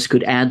something. This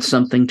could add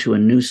something to a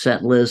new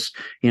set list.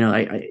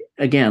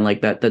 again,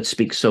 like that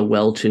speaks so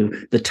well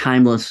to the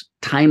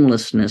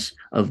timelessness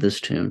of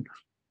this tune.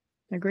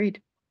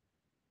 Agreed.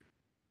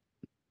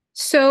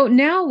 So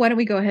now why don't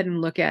we go ahead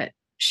and look at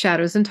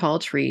Shadows and Tall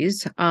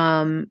Trees,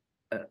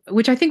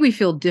 which I think we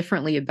feel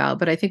differently about,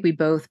 but I think we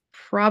both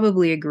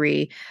probably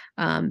agree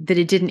that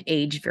it didn't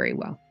age very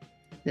well,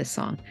 this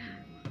song.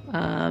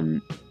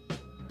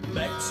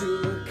 Back to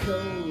the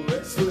cold,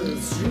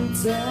 restless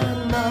streets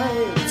at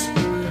night.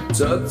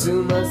 Talk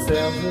to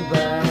myself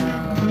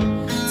about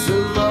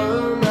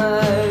tomorrow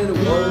night.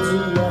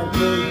 Wondering what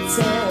the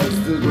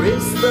test, the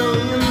wrist on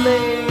your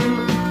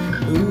name.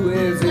 Who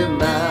is it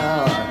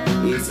now?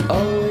 It's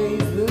always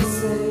the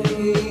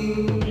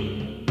same.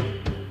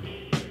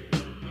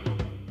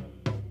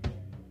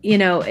 You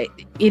know,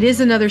 it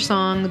is another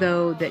song,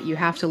 though, that you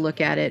have to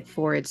look at it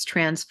for its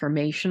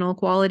transformational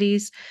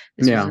qualities.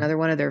 This was another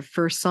one of their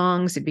first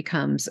songs. It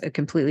becomes a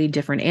completely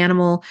different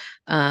animal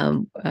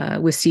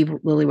with Steve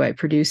Lillywhite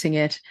producing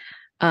it.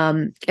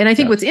 And I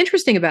think what's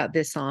interesting about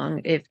this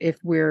song,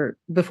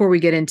 before we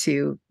get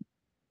into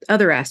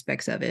other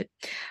aspects of it,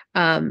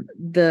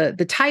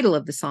 the title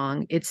of the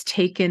song, it's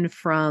taken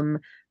from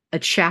a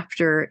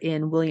chapter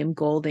in William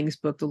Golding's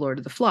book, The Lord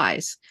of the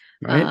Flies,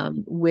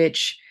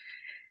 which,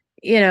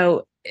 you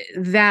know,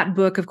 that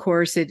book, of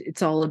course,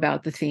 it's all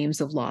about the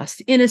themes of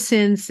lost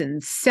innocence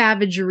and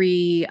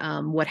savagery,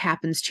 what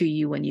happens to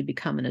you when you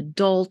become an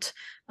adult,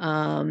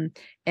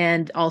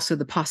 and also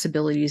the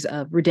possibilities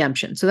of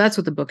redemption. So that's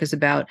what the book is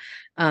about.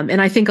 And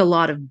I think a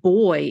lot of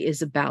Boy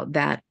is about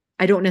that.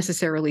 I don't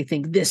necessarily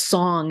think this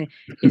song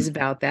is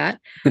about that.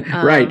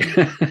 Right.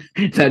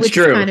 That's which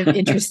true. Is kind of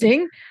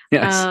interesting.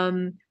 Yes.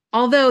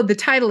 Although the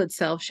title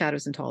itself,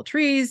 Shadows and Tall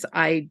Trees,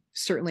 I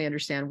certainly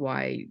understand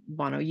why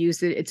Bono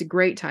used it. It's a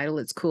great title.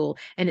 It's cool.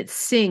 And it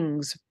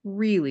sings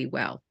really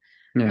well.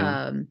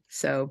 Yeah.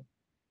 So.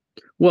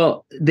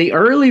 Well, the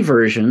early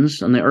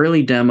versions and the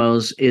early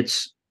demos,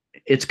 it's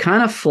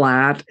kind of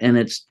flat, and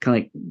it's kind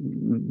of like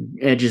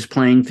edges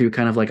playing through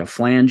kind of like a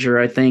flanger,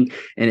 I think.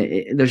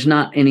 And there's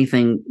not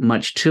anything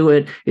much to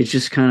it. It's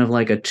just kind of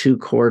like a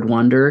 2-chord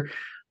wonder.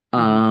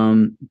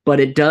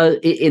 But it does,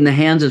 in the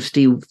hands of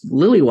Steve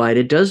Lillywhite,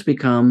 it does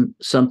become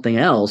something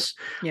else.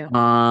 Yeah.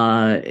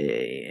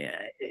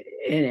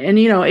 And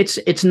you know,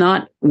 it's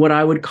not what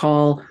I would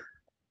call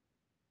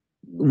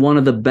one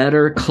of the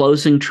better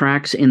closing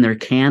tracks in their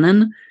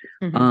canon.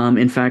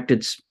 In fact,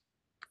 it's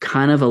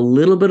kind of a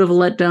little bit of a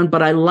letdown,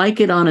 but I like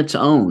it on its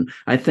own.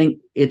 I think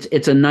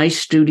it's a nice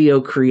studio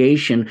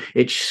creation.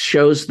 It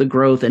shows the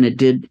growth, and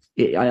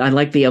I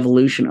like the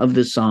evolution of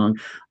this song.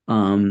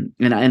 And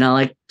I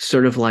like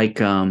sort of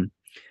like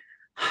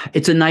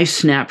it's a nice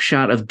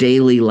snapshot of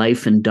daily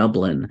life in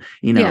Dublin.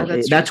 You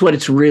know, that's what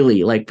it's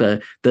really like.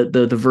 The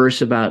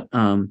verse about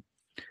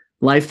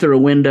life through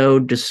a window,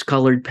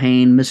 discolored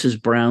pane,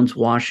 Mrs. Brown's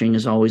washing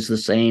is always the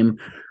same.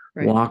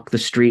 Right. Walk the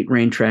street,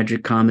 rain,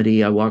 tragic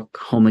comedy. I walk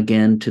home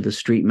again to the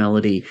street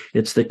melody.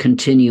 It's the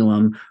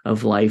continuum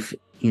of life,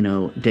 you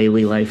know,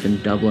 daily life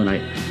in Dublin.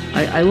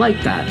 I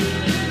like that.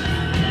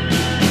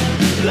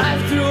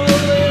 Life through a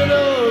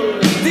window,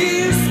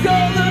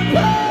 discolored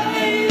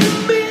pane,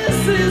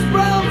 Mrs.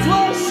 Brown's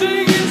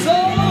washing is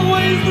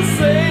always the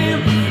same.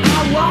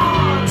 I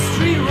walk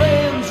street,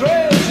 rain,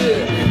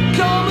 tragic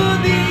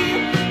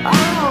comedy.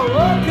 I'll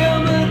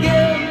welcome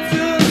again to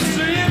the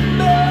street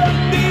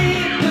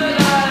melody.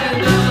 But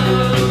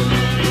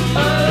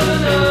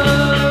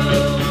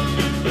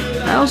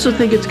I also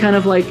think it's kind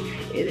of like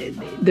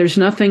there's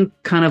nothing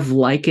kind of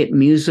like it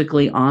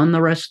musically on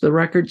the rest of the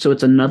record. So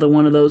it's another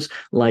one of those,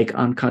 like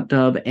on Cut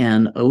Dub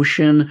and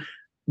Ocean,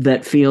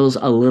 that feels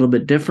a little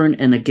bit different.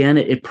 And again,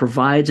 it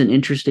provides an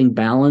interesting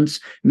balance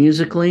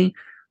musically,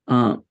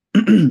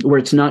 where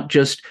it's not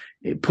just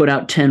put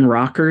out 10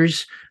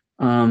 rockers.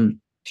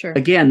 Sure.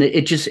 Again,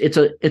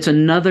 it's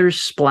another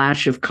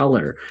splash of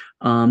color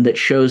that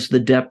shows the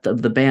depth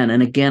of the band.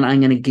 And again,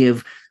 I'm going to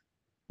give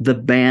the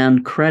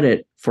band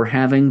credit for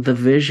having the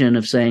vision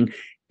of saying,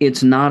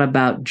 it's not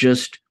about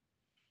just,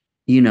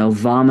 you know,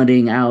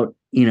 vomiting out,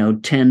 you know,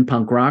 10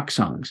 punk rock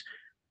songs.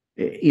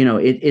 You know,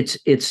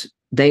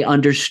 they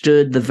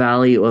understood the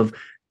value of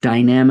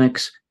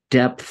dynamics,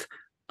 depth,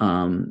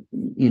 you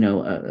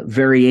know,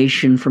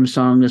 variation from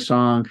song to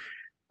song.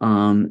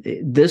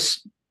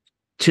 This,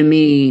 to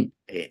me,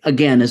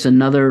 again, is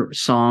another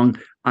song.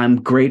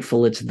 I'm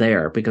grateful it's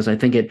there, because I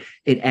think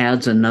it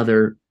adds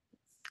another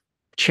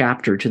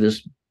chapter to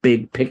this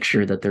big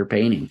picture that they're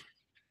painting.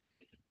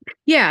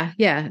 Yeah.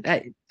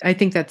 I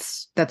think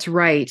that's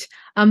right.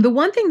 The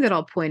one thing that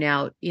I'll point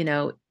out, you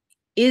know,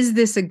 is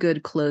this a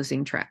good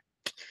closing track?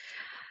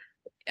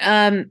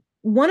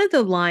 One of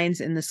the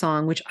lines in the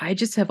song, which I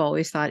just have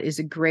always thought is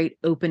a great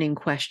opening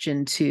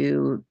question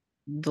to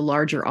the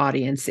larger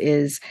audience,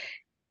 is,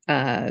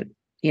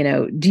 you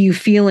know, do you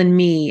feel in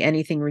me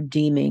anything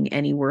redeeming,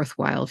 any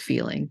worthwhile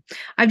feeling?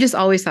 I've just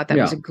always thought that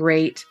was a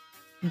great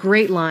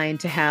line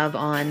to have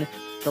on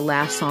the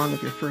last song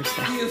of your first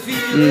album.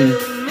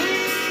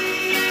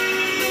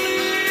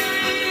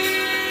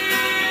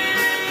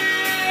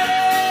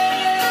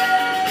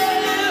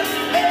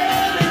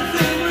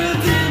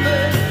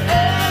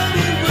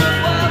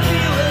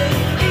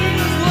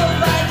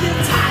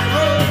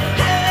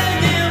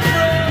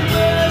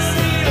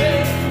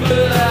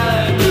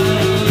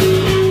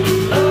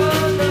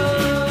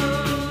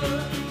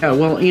 Yeah,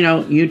 well,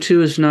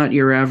 U2 is not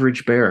your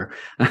average bear.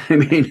 I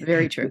mean,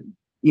 Very true.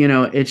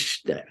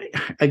 it's,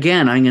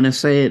 again, I'm going to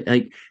say it,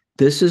 like,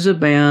 this is a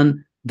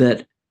band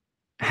that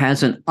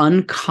has an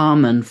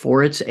uncommon,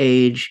 for its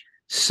age,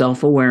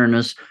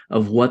 self-awareness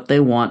of what they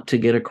want to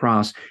get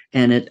across.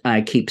 And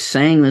I keep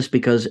saying this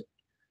because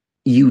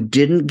you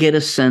didn't get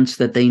a sense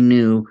that they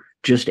knew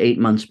just 8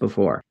 months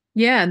before.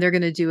 Yeah, and they're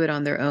going to do it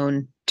on their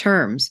own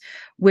terms,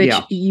 which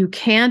Yeah. you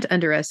can't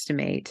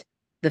underestimate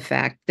the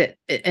fact that,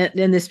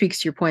 and this speaks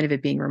to your point of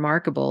it being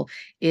remarkable,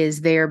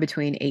 is they're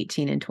between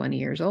 18 and 20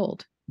 years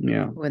old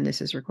Yeah. when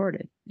this is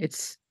recorded.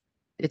 It's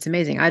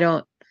amazing.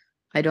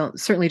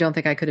 Certainly don't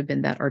think I could have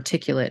been that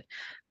articulate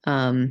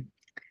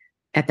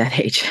at that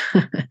age.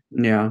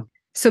 Yeah.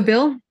 So,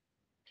 Bill,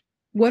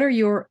 what are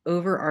your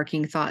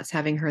overarching thoughts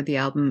having heard the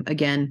album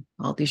again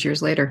all these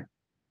years later?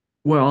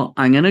 Well,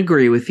 I'm going to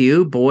agree with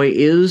you. Boy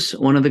is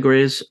one of the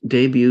greatest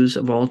debuts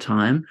of all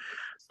time.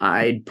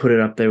 I'd put it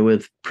up there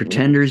with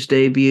Pretender's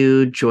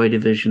debut, Joy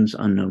Division's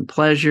Unknown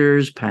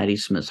Pleasures, Patti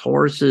Smith's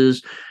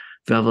Horses,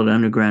 Velvet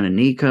Underground and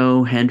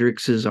Nico,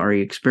 Hendrix's Are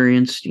You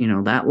Experienced,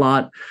 that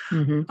lot.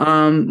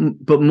 Mm-hmm.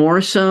 But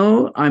more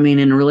so, I mean,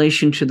 in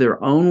relation to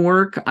their own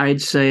work,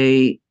 I'd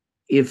say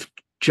if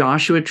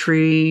Joshua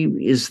Tree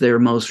is their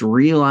most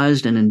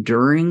realized and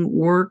enduring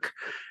work,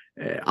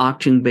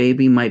 Achtung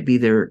Baby might be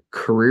their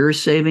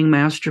career-saving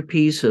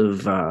masterpiece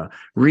of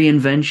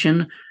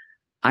reinvention.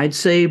 I'd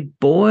say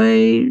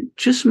Boy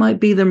just might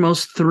be their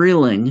most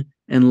thrilling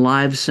and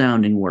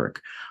live-sounding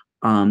work.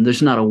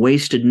 There's not a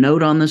wasted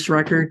note on this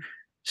record.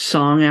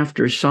 Song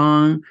after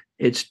song,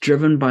 it's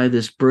driven by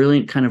this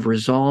brilliant kind of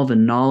resolve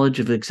and knowledge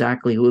of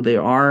exactly who they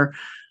are.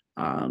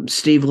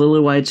 Steve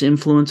Lillywhite's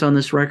influence on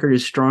this record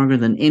is stronger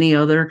than any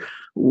other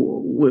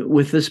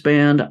with this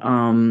band.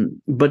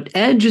 But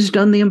Edge has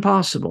done the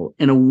impossible.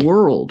 In a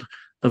world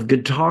of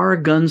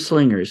guitar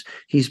gunslingers,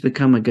 he's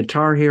become a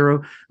guitar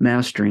hero,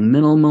 mastering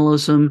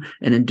minimalism,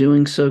 and in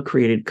doing so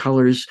created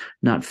colors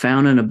not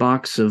found in a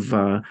box of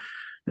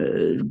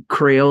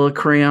Crayola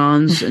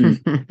crayons. And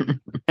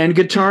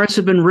guitarists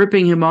have been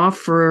ripping him off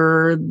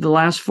for the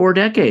last 4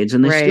 decades,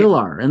 and they Right. still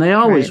are, and they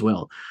always Right.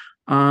 will.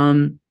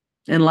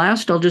 And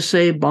last, I'll just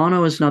say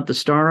Bono is not the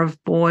star of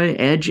Boy.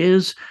 Edge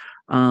is.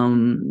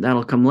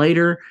 That'll come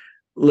later.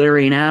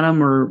 Larry and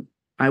Adam are,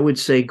 I would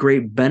say,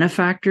 great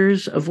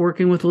benefactors of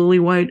working with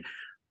Lillywhite,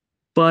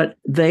 but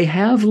they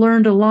have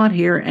learned a lot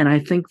here, and I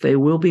think they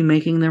will be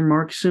making their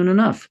mark soon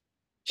enough.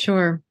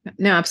 Sure.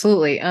 No,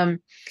 absolutely.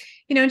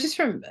 Just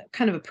from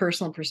kind of a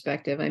personal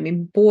perspective, I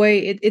mean,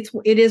 Boy, it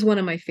is one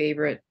of my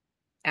favorite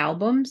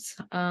albums.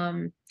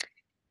 And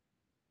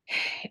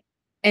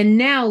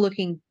now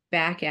looking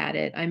back at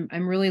it,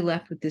 I'm really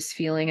left with this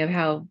feeling of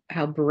how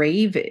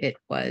brave it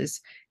was,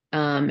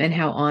 and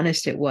how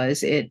honest it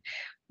was. It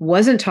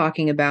wasn't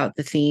talking about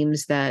the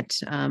themes that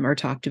are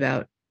talked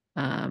about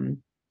in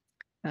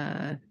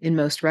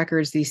most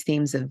records, these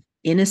themes of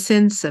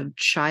innocence, of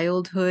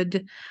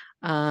childhood,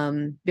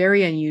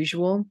 very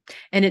unusual.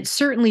 And it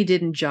certainly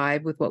didn't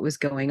jibe with what was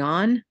going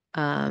on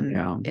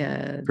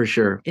For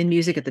sure. in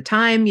music at the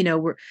time.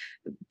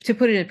 To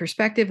put it in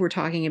perspective, we're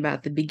talking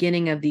about the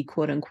beginning of the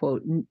quote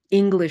unquote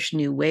English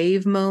New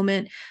Wave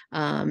moment.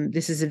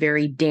 This is a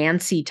very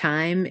dancey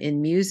time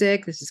in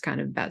music. This is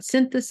kind of about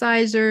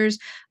synthesizers.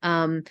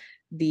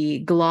 The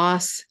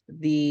gloss,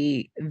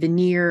 the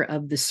veneer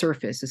of the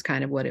surface is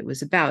kind of what it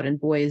was about. And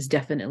Boy is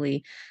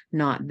definitely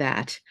not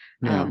that.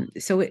 Yeah.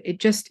 So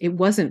it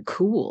wasn't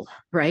cool,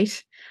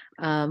 right?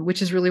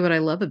 Which is really what I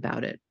love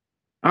about it.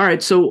 All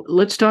right, so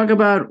let's talk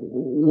about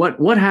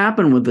what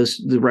happened with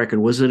the record.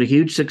 Was it a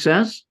huge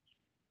success?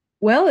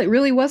 Well, it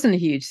really wasn't a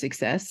huge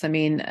success. I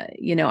mean,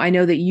 I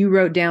know that you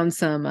wrote down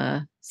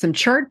some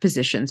chart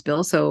positions,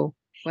 Bill. So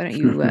why don't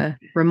you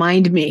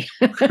remind me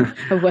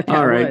of what that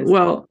All right.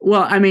 was?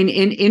 Well, I mean,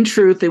 in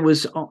truth,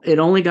 it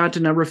only got to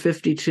number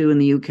 52 in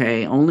the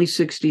UK, only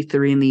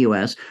 63 in the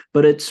US,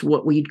 but it's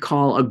what we'd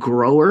call a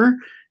grower,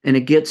 and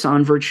it gets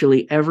on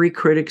virtually every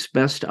critic's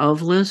best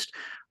of list.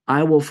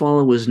 I Will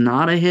Follow was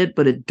not a hit,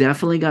 but it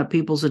definitely got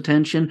people's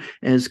attention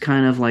as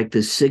kind of like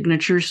the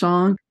signature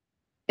song.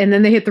 And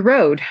then they hit the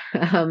road.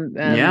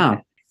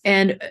 Yeah.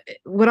 And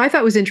what I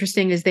thought was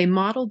interesting is they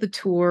modeled the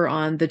tour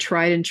on the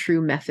tried and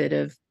true method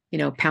of,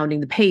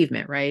 pounding the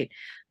pavement, right?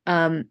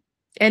 And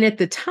at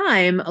the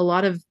time, a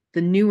lot of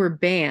the newer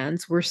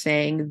bands were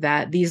saying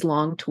that these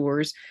long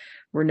tours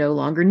were no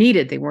longer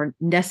needed. They weren't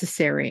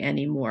necessary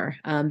anymore.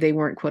 They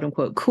weren't quote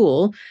unquote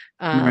cool.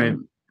 Right.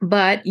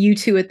 But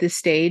U2 at this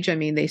stage, I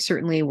mean, they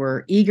certainly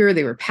were eager.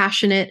 They were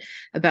passionate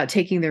about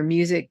taking their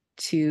music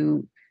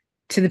to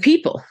the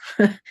people.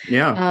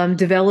 Yeah.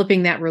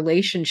 Developing that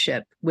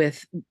relationship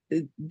with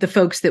the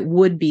folks that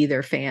would be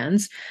their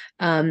fans.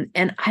 And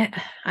I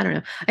don't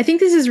know. I think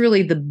this is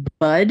really the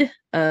bud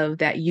of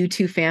that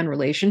U2 fan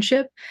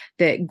relationship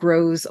that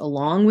grows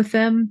along with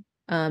them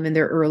in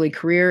their early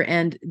career,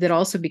 and that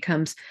also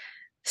becomes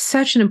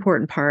such an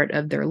important part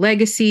of their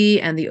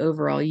legacy and the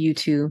overall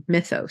U2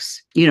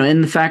 mythos.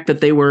 And the fact that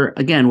they were,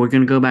 again, we're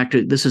going to go back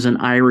to, this is an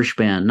Irish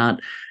band,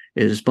 not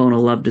as Bono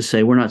loved to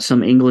say, we're not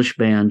some English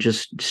band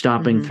just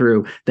stopping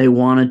through. They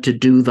wanted to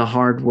do the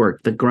hard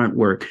work, the grunt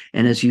work.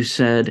 And as you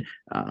said,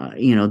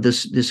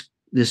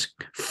 this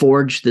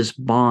forged this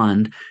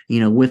bond,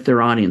 with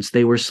their audience.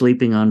 They were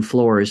sleeping on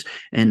floors.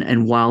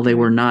 And while they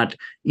were not,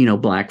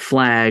 Black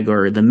Flag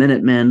or the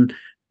Minutemen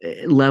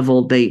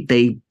level,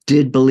 they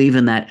did believe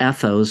in that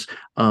ethos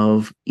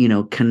of,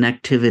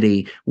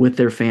 connectivity with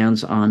their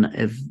fans on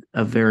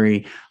a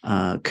very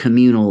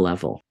communal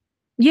level.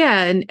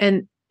 Yeah.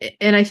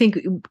 And I think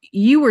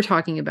you were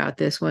talking about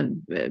this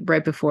one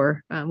right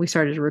before we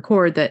started to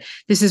record, that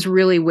this is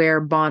really where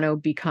Bono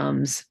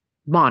becomes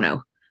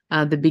Bono,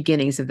 the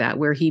beginnings of that,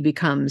 where he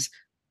becomes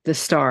the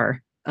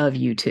star of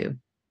U2.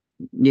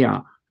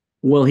 Yeah.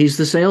 Well, he's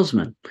the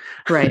salesman.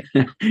 Right.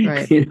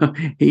 Right.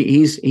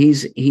 He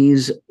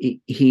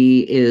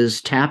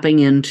is tapping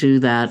into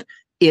that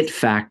it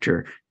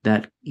factor,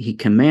 that he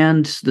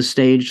commands the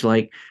stage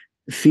like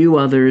few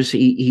others.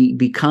 He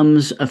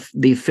becomes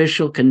the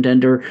official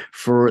contender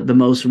for the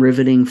most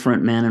riveting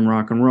frontman in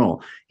rock and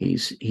roll.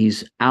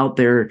 He's out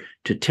there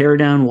to tear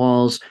down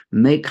walls,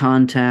 make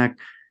contact.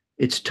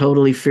 It's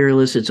totally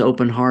fearless. It's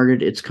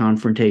open-hearted. It's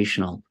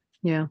confrontational.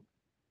 Yeah.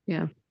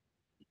 Yeah.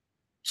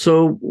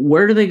 So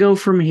where do they go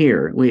from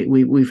here?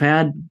 We've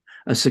had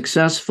a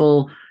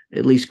successful,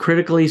 at least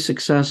critically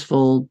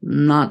successful,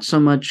 not so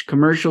much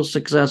commercial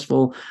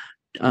successful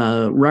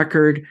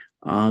record.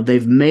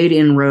 They've made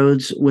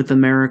inroads with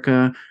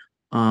America.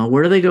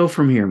 Where do they go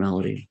from here,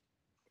 Melody?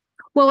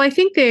 Well, I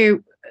think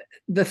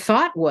the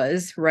thought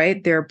was,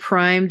 right, they're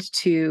primed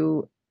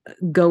to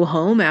go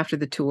home after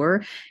the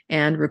tour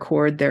and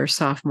record their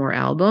sophomore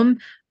album.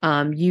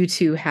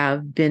 U2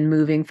 have been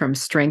moving from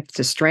strength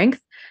to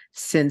strength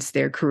since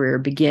their career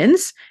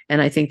begins.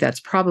 And I think that's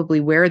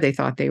probably where they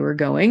thought they were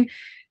going.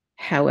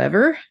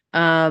 However,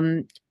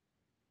 during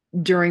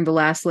the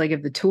last leg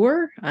of the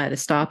tour, at a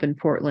stop in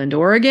Portland,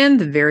 Oregon,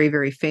 the very,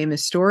 very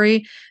famous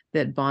story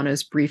that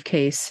Bono's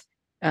briefcase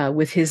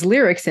with his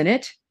lyrics in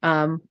it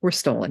were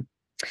stolen.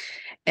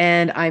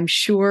 And I'm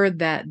sure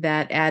that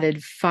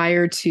added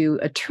fire to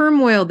a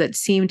turmoil that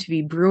seemed to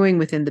be brewing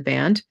within the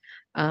band.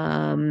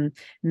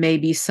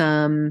 Maybe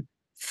some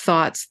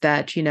thoughts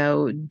that,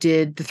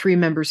 did the three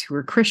members who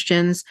were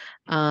Christians,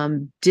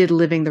 did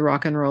living the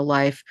rock and roll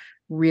life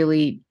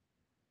really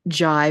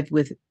jive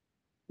with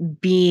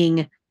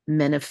being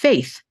men of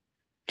faith?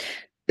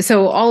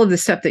 So all of the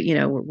stuff that,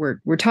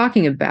 we're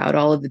talking about,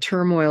 all of the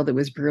turmoil that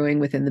was brewing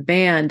within the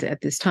band at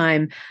this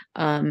time,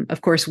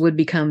 of course, would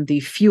become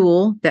the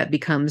fuel that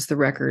becomes the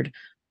record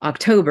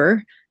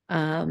October,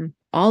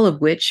 all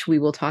of which we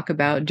will talk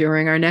about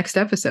during our next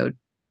episode.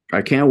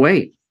 I can't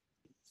wait.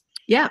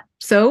 Yeah.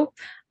 So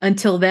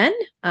until then,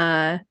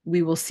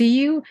 we will see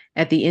you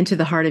at the Into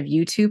the Heart of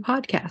U2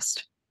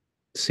 podcast.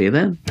 See you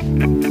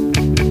then.